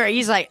was younger,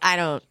 he's like, "I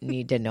don't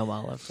need to know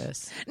all of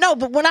this." No,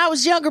 but when I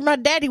was younger, my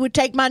daddy would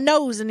take my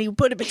nose and he would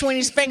put it between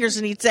his fingers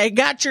and he'd say,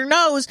 "Got your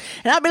nose?"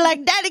 And I'd be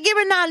like, "Daddy, give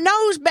me my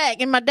nose back."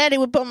 And my daddy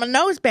would put my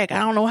nose back. I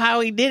don't know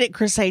how he did it,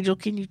 Chris Angel.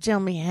 Can you tell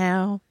me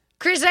how?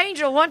 Chris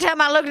Angel, one time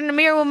I looked in the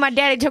mirror when my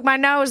daddy took my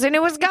nose and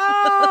it was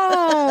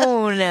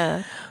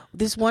gone.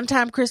 This one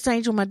time, Chris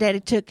Angel, my daddy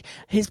took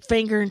his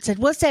finger and said,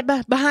 "What's that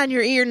behind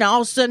your ear?" And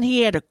all of a sudden,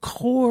 he had a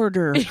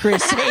quarter,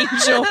 Chris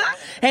Angel.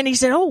 And he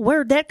said, "Oh,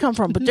 where'd that come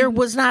from?" But there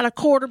was not a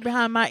quarter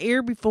behind my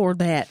ear before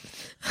that.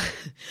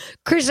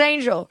 Chris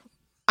Angel,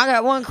 I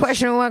got one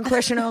question and one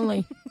question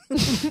only.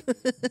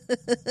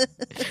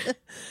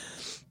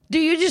 Do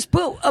you just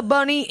put a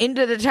bunny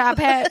into the top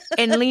hat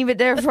and leave it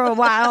there for a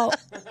while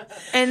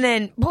and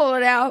then pull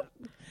it out?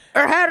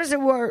 Or how does it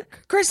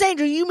work? Chris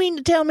Angel, you mean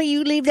to tell me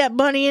you leave that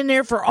bunny in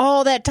there for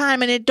all that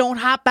time and it don't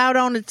hop out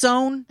on its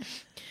own?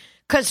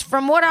 Because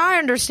from what I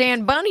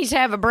understand, bunnies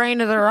have a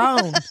brain of their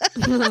own.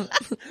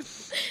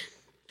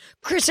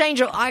 Chris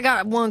Angel, I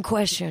got one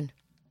question.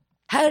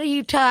 How do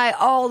you tie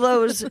all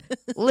those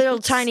little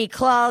tiny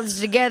cloths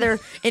together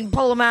and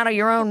pull them out of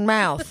your own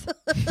mouth?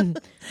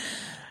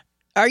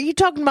 Are you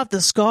talking about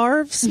the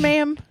scarves,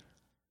 ma'am?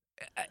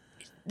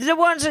 The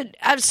ones that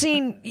I've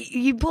seen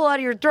you pull out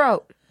of your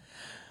throat.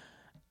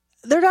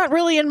 They're not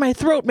really in my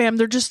throat, ma'am.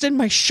 They're just in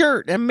my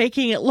shirt. I'm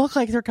making it look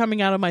like they're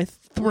coming out of my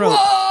throat.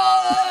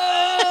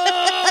 Whoa!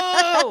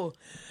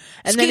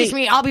 And Excuse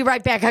me, I'll be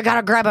right back. I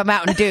gotta grab a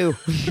Mountain Dew.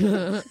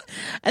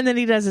 And then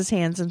he does his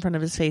hands in front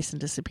of his face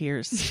and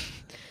disappears.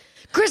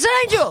 Chris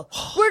Angel,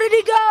 where did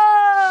he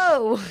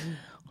go?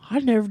 I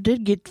never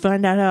did get to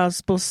find out how I was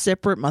supposed to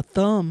separate my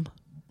thumb.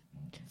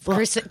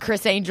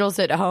 Chris Angel's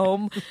at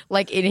home,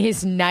 like in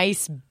his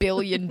nice $1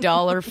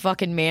 billion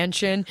fucking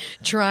mansion,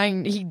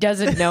 he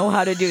doesn't know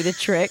how to do the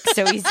trick,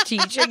 so he's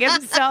teaching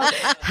himself.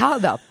 How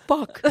the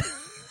fuck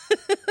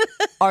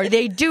are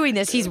they doing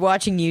this? He's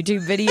watching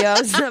YouTube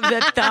videos of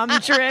the thumb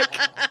trick.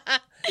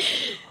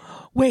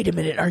 Wait a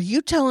minute, are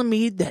you telling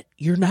me that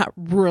you're not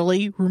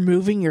really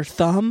removing your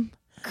thumb?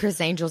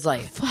 Chris Angel's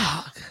like,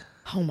 fuck.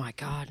 Oh my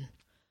God.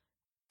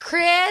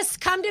 Chris,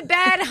 come to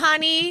bed,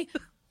 honey.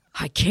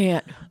 I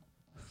can't.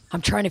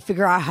 I'm trying to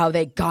figure out how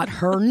they got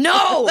her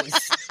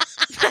nose.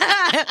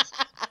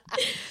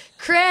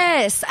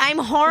 Chris, I'm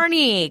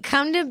horny.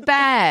 Come to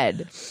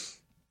bed.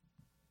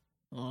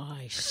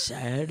 I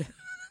said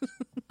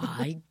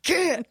I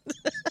can't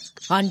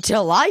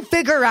until I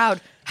figure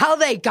out how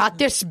they got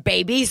this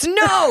baby's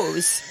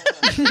nose.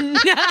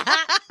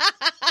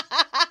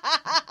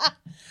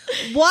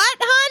 What,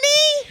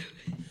 honey?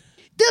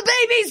 The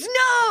baby's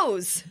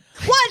nose.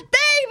 What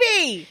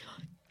baby?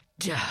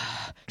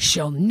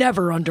 She'll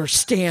never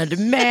understand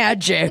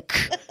magic.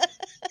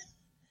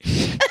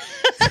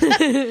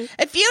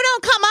 If you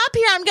don't come up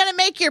here, I'm going to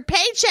make your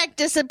paycheck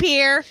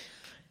disappear.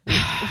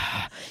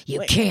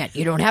 You can't.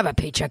 You don't have a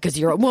paycheck because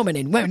you're a woman,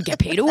 and women get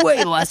paid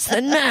way less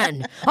than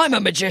men. I'm a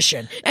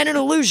magician and an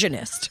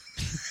illusionist.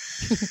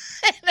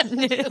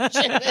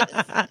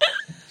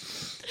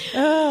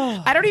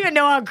 I don't even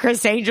know how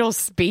Chris Angel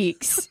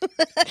speaks.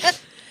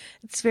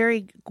 It's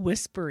very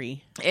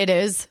whispery. It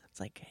is. It's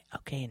like,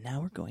 okay,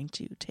 now we're going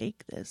to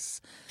take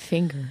this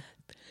Finger.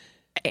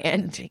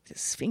 And take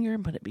this finger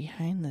and put it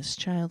behind this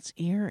child's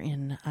ear,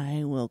 and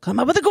I will come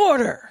up with a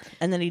quarter.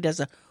 And then he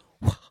does a.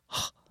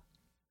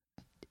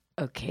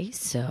 okay,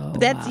 so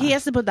That's he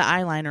has to put the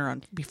eyeliner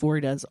on before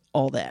he does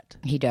all that.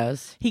 he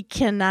does. He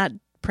cannot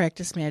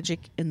practice magic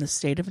in the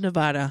state of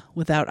Nevada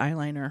without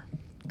eyeliner.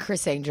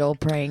 Chris Angel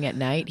praying at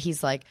night.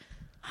 He's like,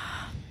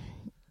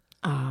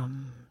 God,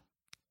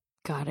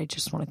 I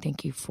just want to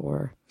thank you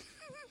for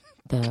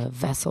the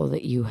vessel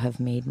that you have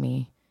made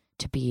me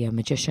to be a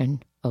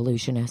magician,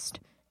 illusionist,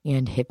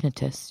 and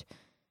hypnotist,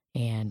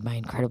 and my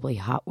incredibly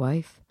hot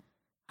wife.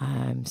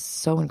 I'm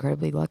so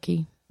incredibly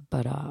lucky,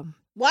 but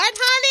What,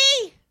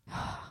 honey?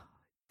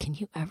 can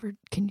you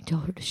tell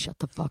her to shut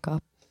the fuck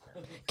up?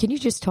 Can you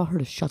just tell her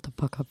to shut the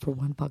fuck up for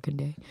one fucking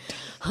day?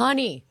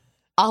 Honey,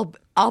 I'll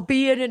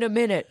be in a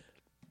minute.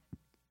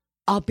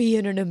 I'll be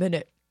in a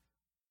minute.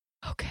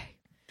 Okay.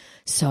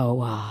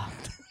 So,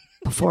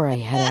 before I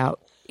head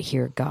out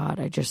here, God,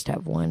 I just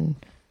have one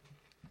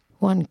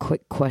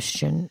quick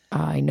question.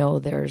 I know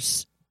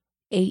there's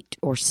 8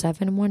 or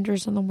 7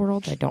 wonders in the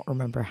world. I don't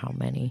remember how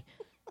many,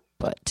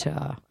 but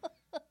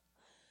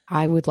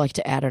I would like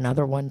to add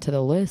another one to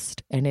the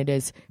list, and it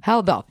is,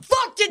 how the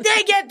fuck did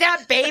they get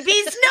that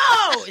baby's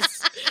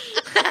nose?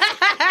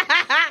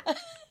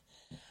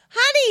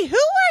 Honey, who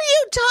are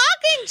you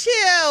talking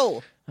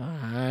to?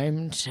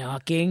 I'm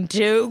talking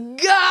to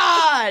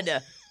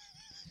God.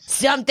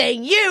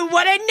 Something you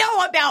wouldn't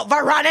know about,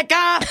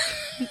 Veronica.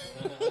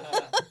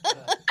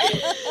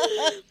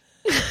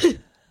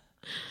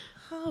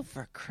 Oh,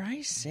 for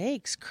Christ's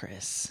sakes,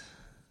 Chris.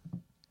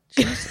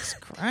 Jesus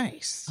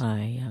Christ.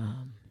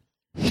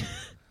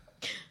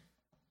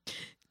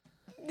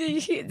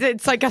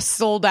 It's like a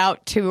sold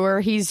out tour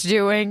he's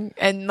doing,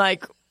 and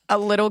like a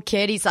little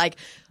kid, he's like,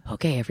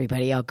 okay,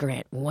 everybody, I'll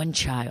grant one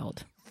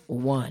child.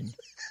 One.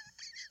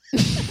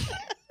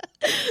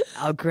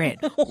 I'll grant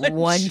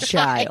one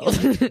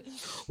child.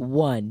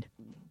 One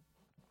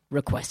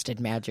requested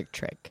magic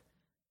trick.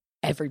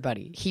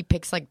 Everybody. He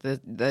picks like the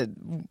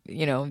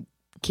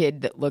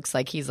kid that looks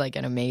like he's like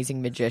an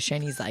amazing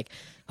magician. He's like,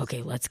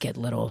 okay, let's get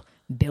little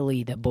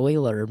Billy the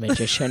boiler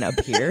magician up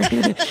here.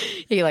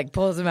 He like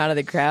pulls him out of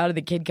the crowd, and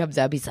the kid comes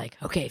up. He's like,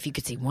 okay, if you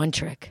could see one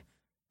trick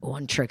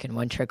and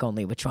one trick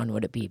only, which one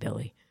would it be,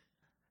 Billy?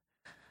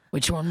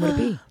 Which one would it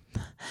be?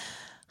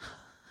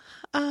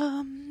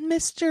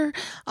 Mister,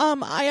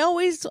 I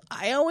always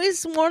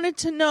wanted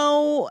to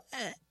know.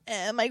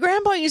 My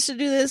grandpa used to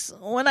do this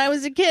when I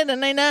was a kid,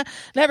 and I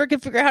never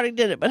could figure out how he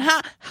did it. But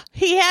how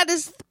he had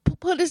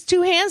put his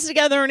 2 hands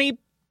together, and he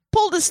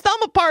pulled his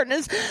thumb apart, and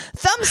his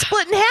thumb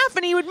split in half,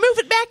 and he would move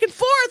it back and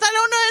forth. I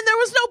don't know, and there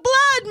was no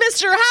blood,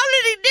 mister. How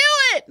did he do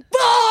it?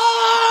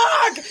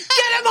 Fuck!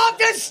 Get him off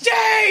the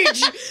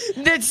stage!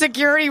 The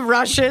security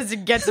rushes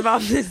and gets him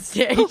off the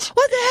stage.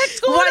 What the heck's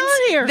going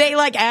on here? They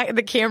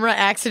the camera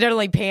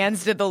accidentally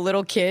pans to the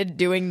little kid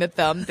doing the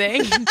thumb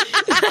thing.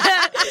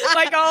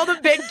 Like all the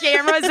big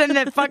cameras in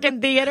the fucking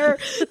theater.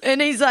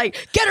 And he's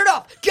like, get it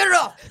off!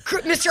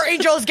 Mr.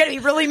 Angel is going to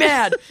be really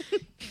mad.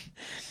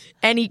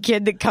 Any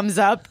kid that comes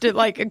up to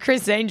like a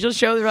Chris Angel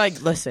show, they're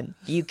like, listen,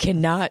 you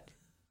cannot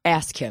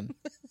ask him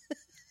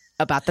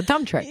about the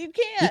thumb trick. You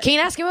can't. You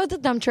can't ask him about the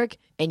thumb trick,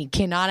 and you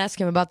cannot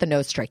ask him about the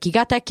nose trick. You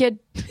got that, kid?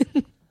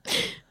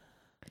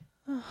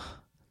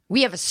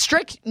 We have a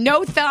strict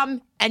no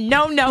thumb and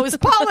no nose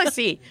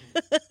policy.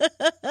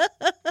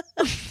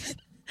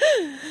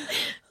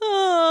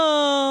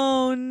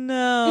 Oh,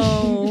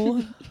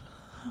 no.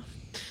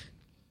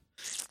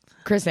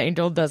 Chris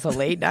Angel does a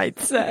late night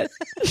set.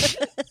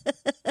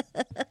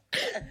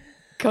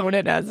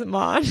 Conan has him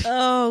on.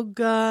 Oh,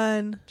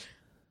 God.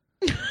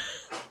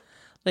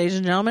 Ladies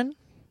and gentlemen,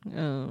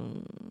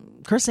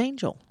 Chris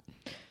Angel.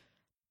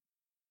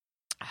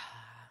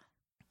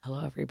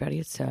 Hello, everybody.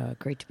 It's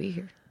great to be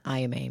here. I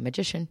am a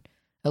magician,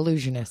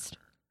 illusionist,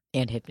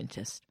 and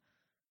hypnotist.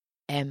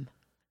 MIH.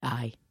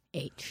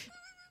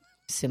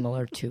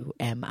 Similar to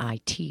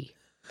MIT,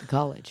 the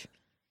college.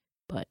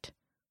 But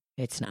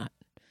it's not.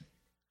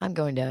 I'm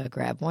going to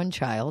grab one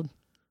child.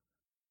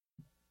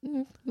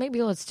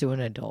 Maybe let's do an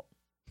adult.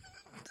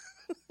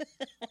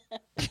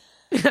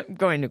 I'm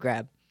going to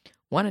grab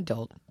one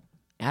adult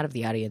out of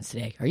the audience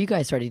today. Are you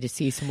guys ready to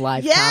see some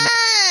live comments?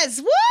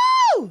 Yes!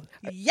 Woo!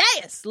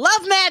 Yes!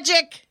 Love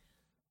magic!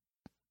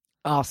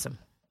 Awesome.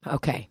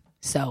 Okay.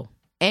 So,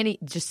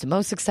 just the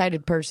most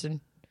excited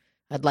person,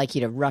 I'd like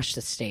you to rush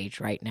the stage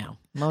right now.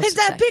 Is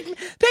that Big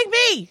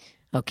Me?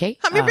 Okay.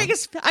 I'm your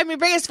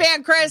biggest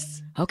fan,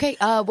 Chris. Okay.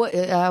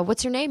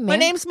 What's your name, man? My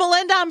name's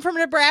Melinda. I'm from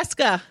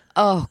Nebraska.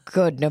 Oh,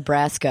 good.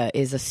 Nebraska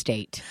is a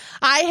state.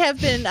 I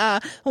have been,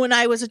 when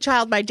I was a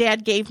child, my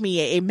dad gave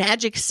me a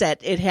magic set.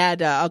 It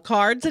had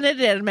cards in it.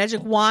 It had a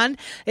magic wand.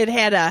 It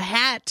had a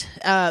hat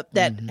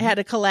that had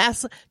a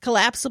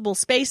collapsible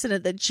space in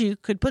it that you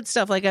could put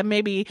stuff like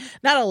maybe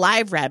not a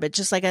live rabbit,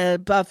 just like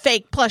a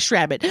fake plush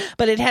rabbit.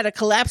 But it had a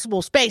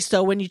collapsible space,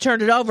 so when you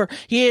turned it over,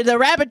 the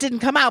rabbit didn't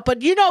come out. But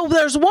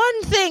there's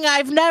one thing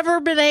I've never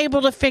been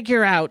able to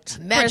figure out.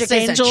 Magic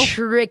Chris Angel. is a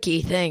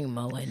tricky thing,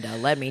 Melinda.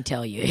 Let me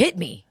tell you. Hit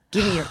me.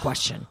 Give me your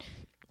question.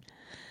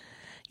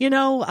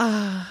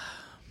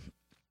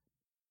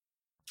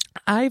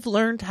 I've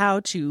learned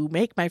how to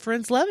make my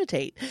friends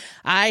levitate.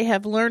 I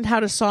have learned how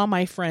to saw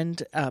my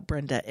friend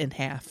Brenda in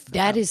half.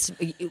 That is,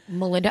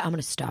 Melinda, I'm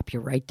going to stop you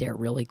right there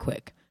really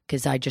quick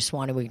because I just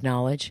want to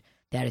acknowledge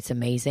that it's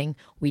amazing.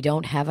 We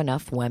don't have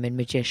enough women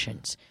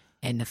magicians.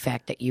 And the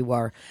fact that you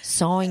are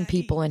sawing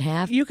people in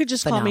half. You could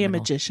just phenomenal. call me a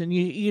magician.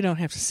 You don't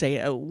have to say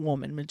a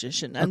woman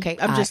magician. I'm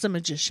just a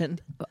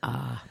magician.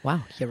 Wow,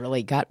 you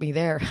really got me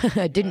there.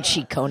 Didn't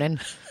she, Conan?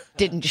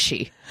 Didn't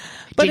she?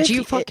 But Did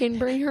you fucking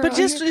bring her? But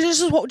just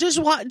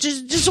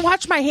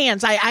watch my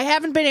hands. I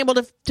haven't been able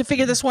to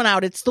figure this one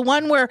out. It's the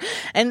one where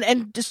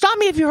and stop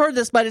me if you heard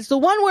this, but it's the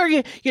one where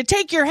you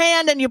take your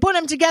hand and you put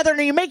them together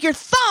and you make your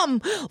thumb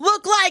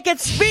look like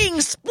it's being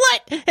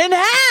split in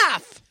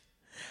half.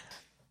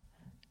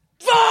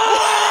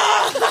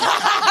 Fuck!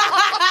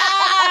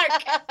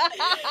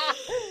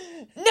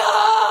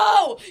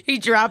 No! He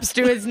drops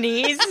to his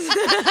knees.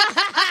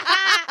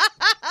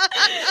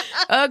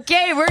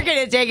 Okay, we're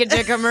going to take it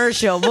to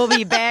commercial. We'll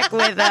be back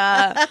with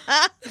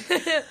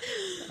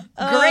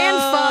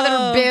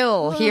Grandfather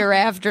Bill here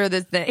after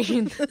the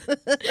thing.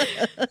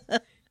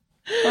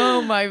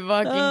 Oh, my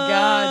fucking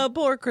God.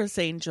 Poor Chris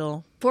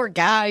Angel. Poor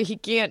guy. He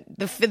can't.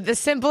 The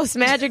simplest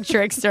magic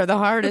tricks are the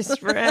hardest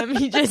for him.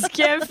 He just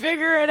can't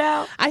figure it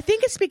out. I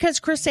think it's because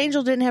Chris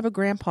Angel didn't have a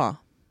grandpa.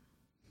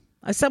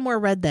 I somewhere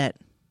read that.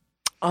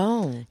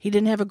 Oh. He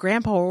didn't have a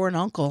grandpa or an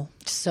uncle.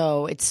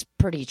 So it's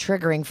pretty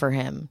triggering for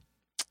him.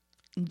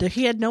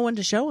 He had no one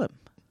to show him.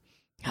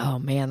 Oh,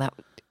 man.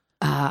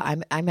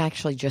 I'm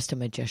actually just a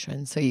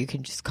magician, so you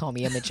can just call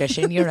me a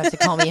magician. You don't have to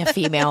call me a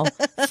female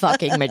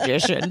fucking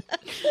magician.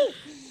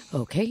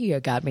 Okay, you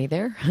got me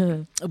there.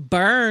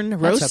 Burn,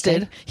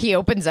 roasted. Okay. He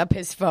opens up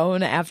his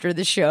phone after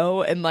the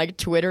show and like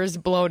Twitter's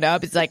blown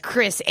up. It's like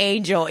Chris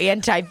Angel,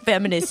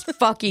 anti-feminist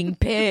fucking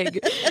pig.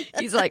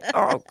 He's like,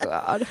 oh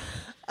God.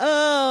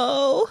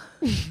 Oh.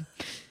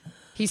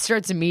 He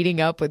starts meeting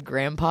up with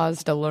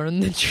grandpas to learn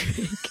the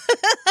trick.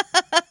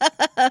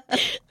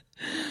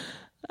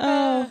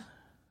 Oh.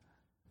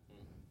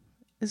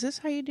 Is this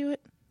how you do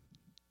it?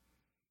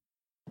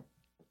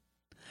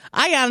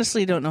 I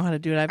honestly don't know how to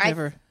do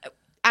it.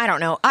 I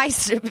don't know. I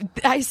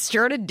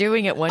started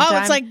doing it one time. Oh,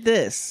 it's like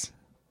this.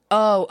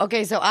 Oh,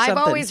 okay. So I've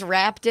always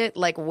wrapped it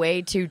like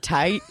way too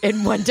tight.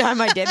 And one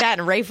time I did that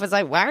and Rafe was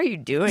like, why are you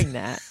doing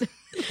that?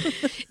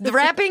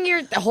 Wrapping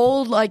your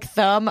whole like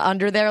thumb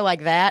under there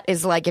like that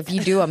is like if you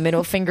do a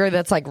middle finger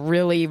that's like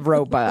really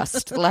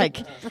robust. Like,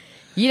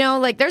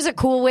 like there's a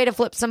cool way to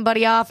flip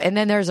somebody off and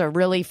then there's a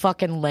really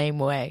fucking lame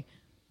way.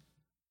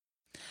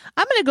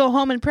 I'm going to go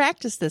home and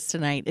practice this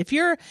tonight. If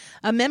you're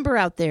a member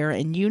out there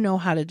and you know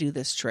how to do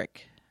this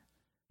trick,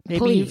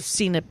 maybe you've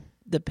seen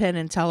the Penn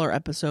and Teller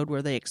episode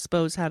where they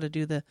expose how to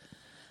do the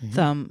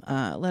thumb,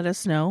 let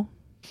us know.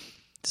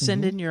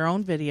 Send in your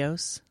own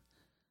videos.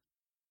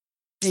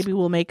 Maybe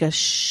we'll make a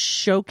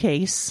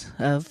showcase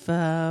of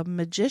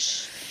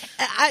magician.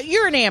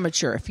 You're an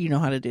amateur if you know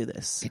how to do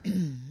this,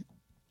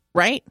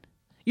 right?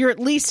 You're at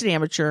least an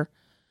amateur.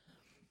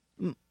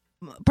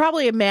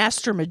 Probably a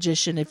master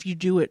magician if you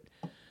do it.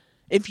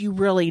 If you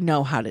really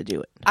know how to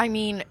do it. I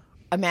mean,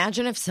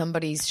 imagine if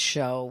somebody's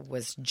show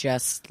was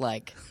just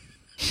like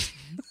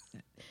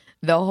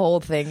the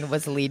whole thing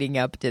was leading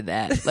up to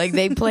that. Like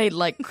they played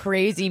like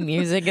crazy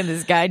music and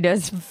this guy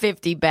does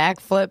 50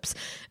 backflips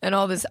and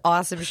all this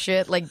awesome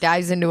shit, like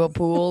dives into a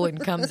pool and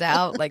comes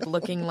out like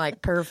looking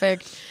like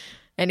perfect.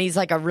 And he's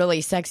like a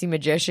really sexy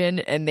magician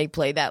and they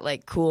play that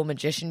like cool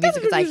magician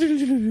music. It's like,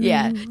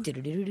 yeah. And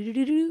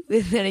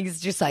then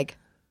he's just like,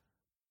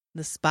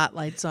 the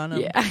spotlight's on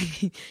him. Yeah.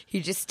 He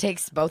just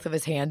takes both of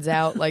his hands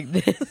out like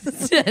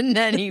this and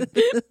then he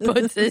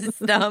puts his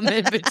thumb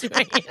in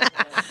between.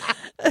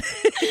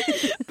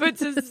 Puts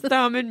his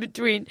thumb in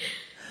between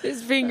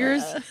his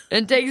fingers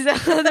and takes the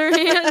other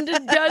hand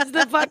and does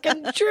the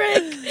fucking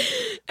trick.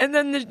 And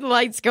then the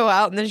lights go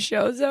out and the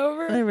show's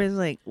over. Everybody's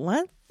like,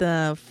 what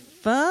the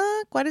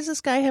fuck? Why does this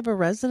guy have a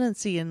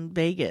residency in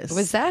Vegas?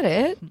 Was that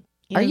it?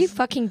 Are you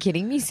fucking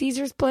kidding me?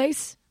 Caesar's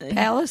Place?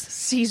 Palace?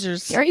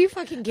 Caesar's. Are you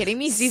fucking kidding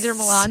me? Caesar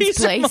Milan's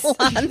Place?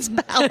 Milan's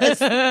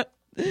Palace.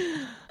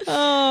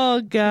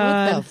 Oh,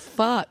 God. What the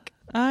fuck?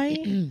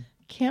 I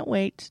can't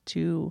wait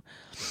to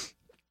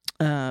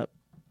blow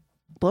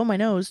my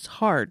nose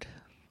hard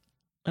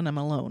when I'm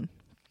alone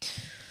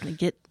and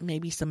get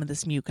maybe some of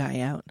this mucus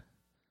out.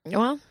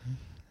 Well,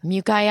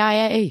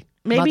 mucus.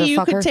 Maybe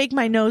you could take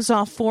my nose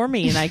off for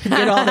me and I can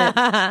get all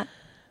that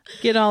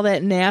Get all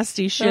that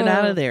nasty shit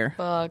out of there.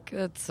 Fuck,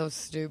 that's so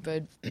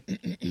stupid.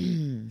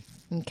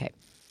 Okay.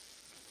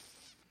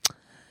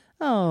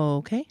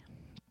 Okay.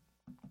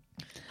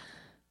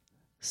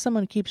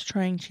 Someone keeps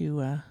trying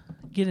to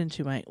get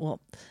into my...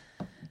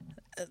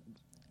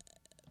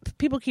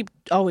 people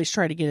always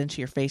try to get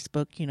into your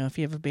Facebook, if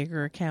you have a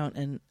bigger account,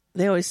 and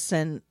they always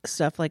send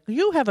stuff like,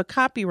 you have a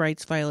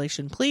copyrights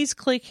violation. Please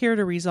click here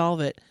to resolve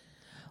it.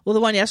 Well, the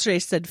one yesterday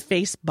said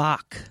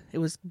Facebook. It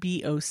was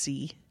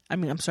B-O-C.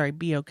 I'm sorry,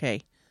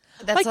 B-O-K.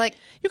 That's like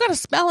you got to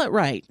spell it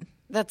right.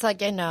 That's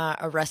like in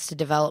Arrested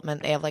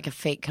Development. They have like a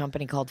fake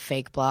company called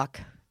Fake Block.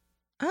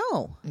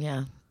 Oh.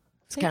 Yeah.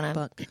 It's kind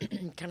of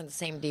the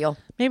same deal.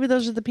 Maybe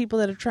those are the people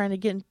that are trying to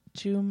get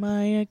into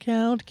my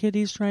account.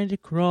 Kitty's trying to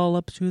crawl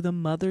up to the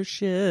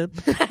mothership.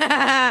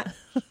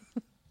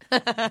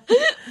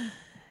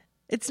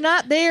 It's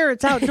not there.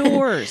 It's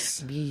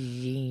outdoors.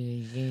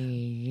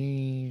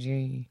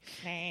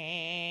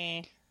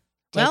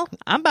 Well,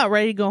 I'm about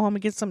ready to go home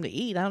and get something to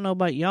eat. I don't know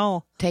about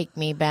y'all. Take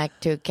me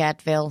back to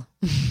Catville.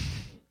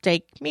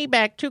 Take me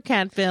back to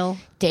Catville.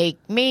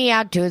 Take me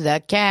out to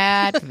the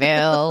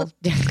Catville.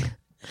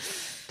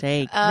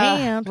 Take me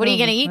out. What are you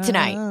going to eat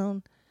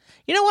tonight?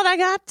 You know what? I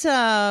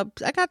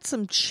got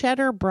some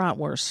cheddar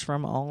bratwurst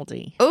from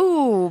Aldi.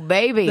 Ooh,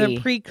 baby. They're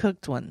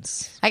pre-cooked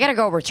ones. I got to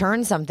go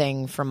return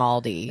something from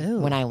Aldi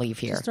when I leave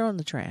here. Just throw it in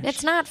the trash.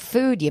 It's not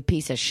food, you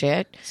piece of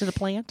shit. Is it a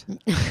plant?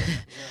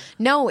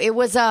 No, it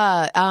was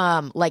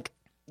a like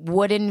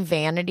wooden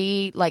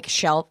vanity, like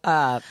shelf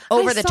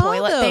over the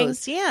toilet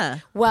those. thing. Yeah.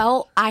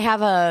 Well, I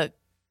have a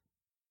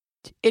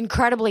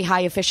incredibly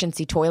high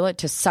efficiency toilet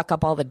to suck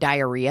up all the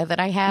diarrhea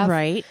that I have.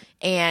 Right.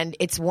 And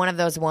it's one of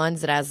those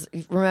ones that has,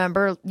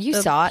 remember, you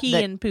saw it,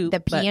 pee and poop the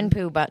pee and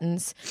poo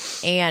buttons,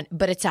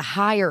 but it's a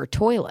higher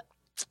toilet.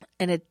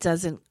 And it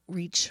doesn't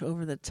reach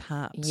over the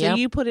top. So Yep.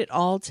 you put it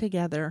all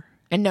together.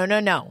 And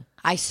no.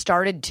 I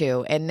started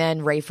to, and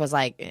then Rafe was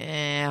like,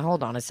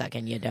 hold on a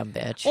second, you dumb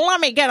bitch. Let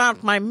me get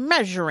out my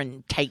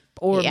measuring tape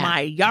or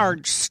my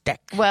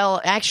yardstick.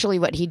 Well, actually,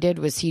 what he did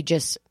was he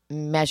just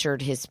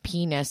measured his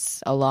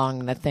penis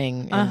along the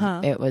thing,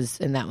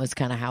 and that was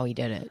kind of how he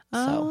did it.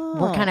 So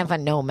we're kind of a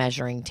no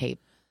measuring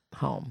tape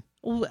home.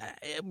 Well,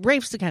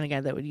 Rafe's the kind of guy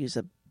that would use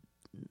a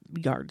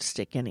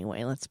yardstick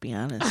anyway, let's be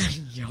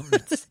honest.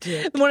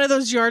 Yardstick. One of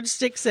those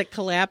yardsticks that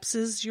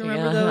collapses. You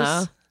remember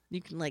those?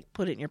 You can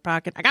put it in your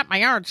pocket. I got my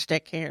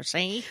yardstick here,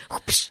 see?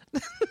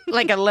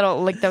 Like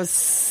those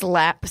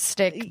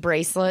slapstick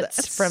bracelets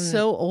That's from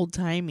so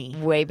old-timey.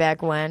 way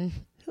back when.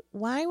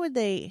 Why would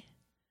they...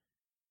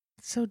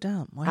 So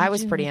dumb. I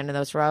was pretty into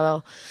those for a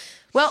while.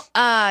 Well,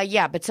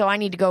 but so I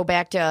need to go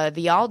back to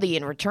the Aldi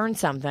and return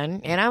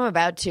something, and I'm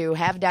about to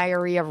have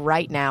diarrhea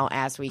right now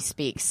as we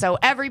speak. So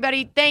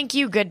everybody, thank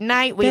you. Good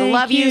night. We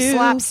love you,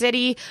 Slop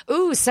City.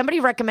 Ooh, somebody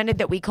recommended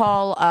that we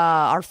call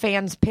our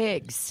fans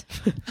pigs.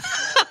 Who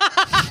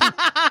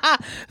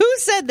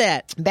said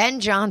that? Ben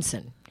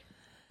Johnson.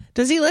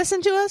 Does he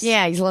listen to us?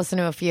 Yeah, he's listened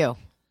to a few.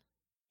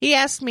 He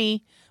asked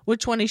me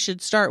which one he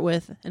should start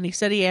with, and he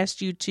said he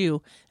asked you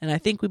too, and I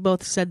think we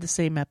both said the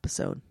same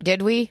episode.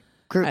 Did we?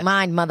 Group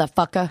mind,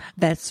 motherfucker.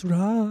 That's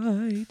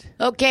right.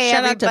 Okay,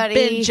 Shout everybody. out to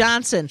Ben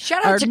Johnson.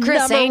 Shout out our to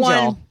Chris number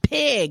Angel. one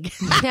pig.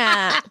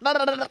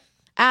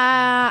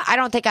 I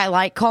don't think I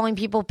like calling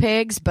people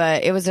pigs,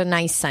 but it was a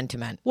nice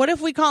sentiment. What if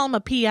we call him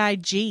a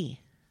PIG?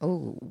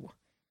 Ooh.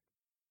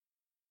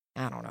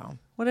 I don't know.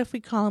 What if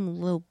we call him a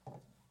little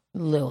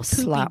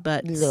slop,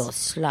 butts. little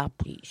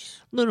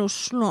sloppies. Little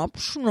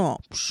slops?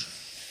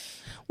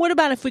 What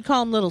about if we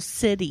call them little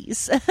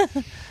cities?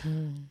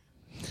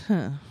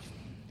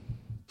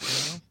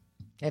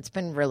 It's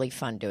been really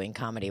fun doing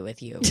comedy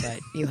with you, but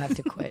you have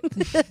to quit.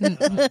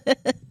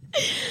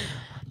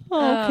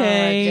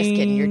 Okay. Just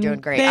kidding. You're doing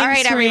great. Thanks, all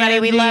right, everybody.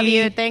 Randy. We love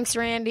you. Thanks,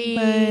 Randy.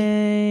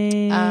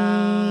 Bye.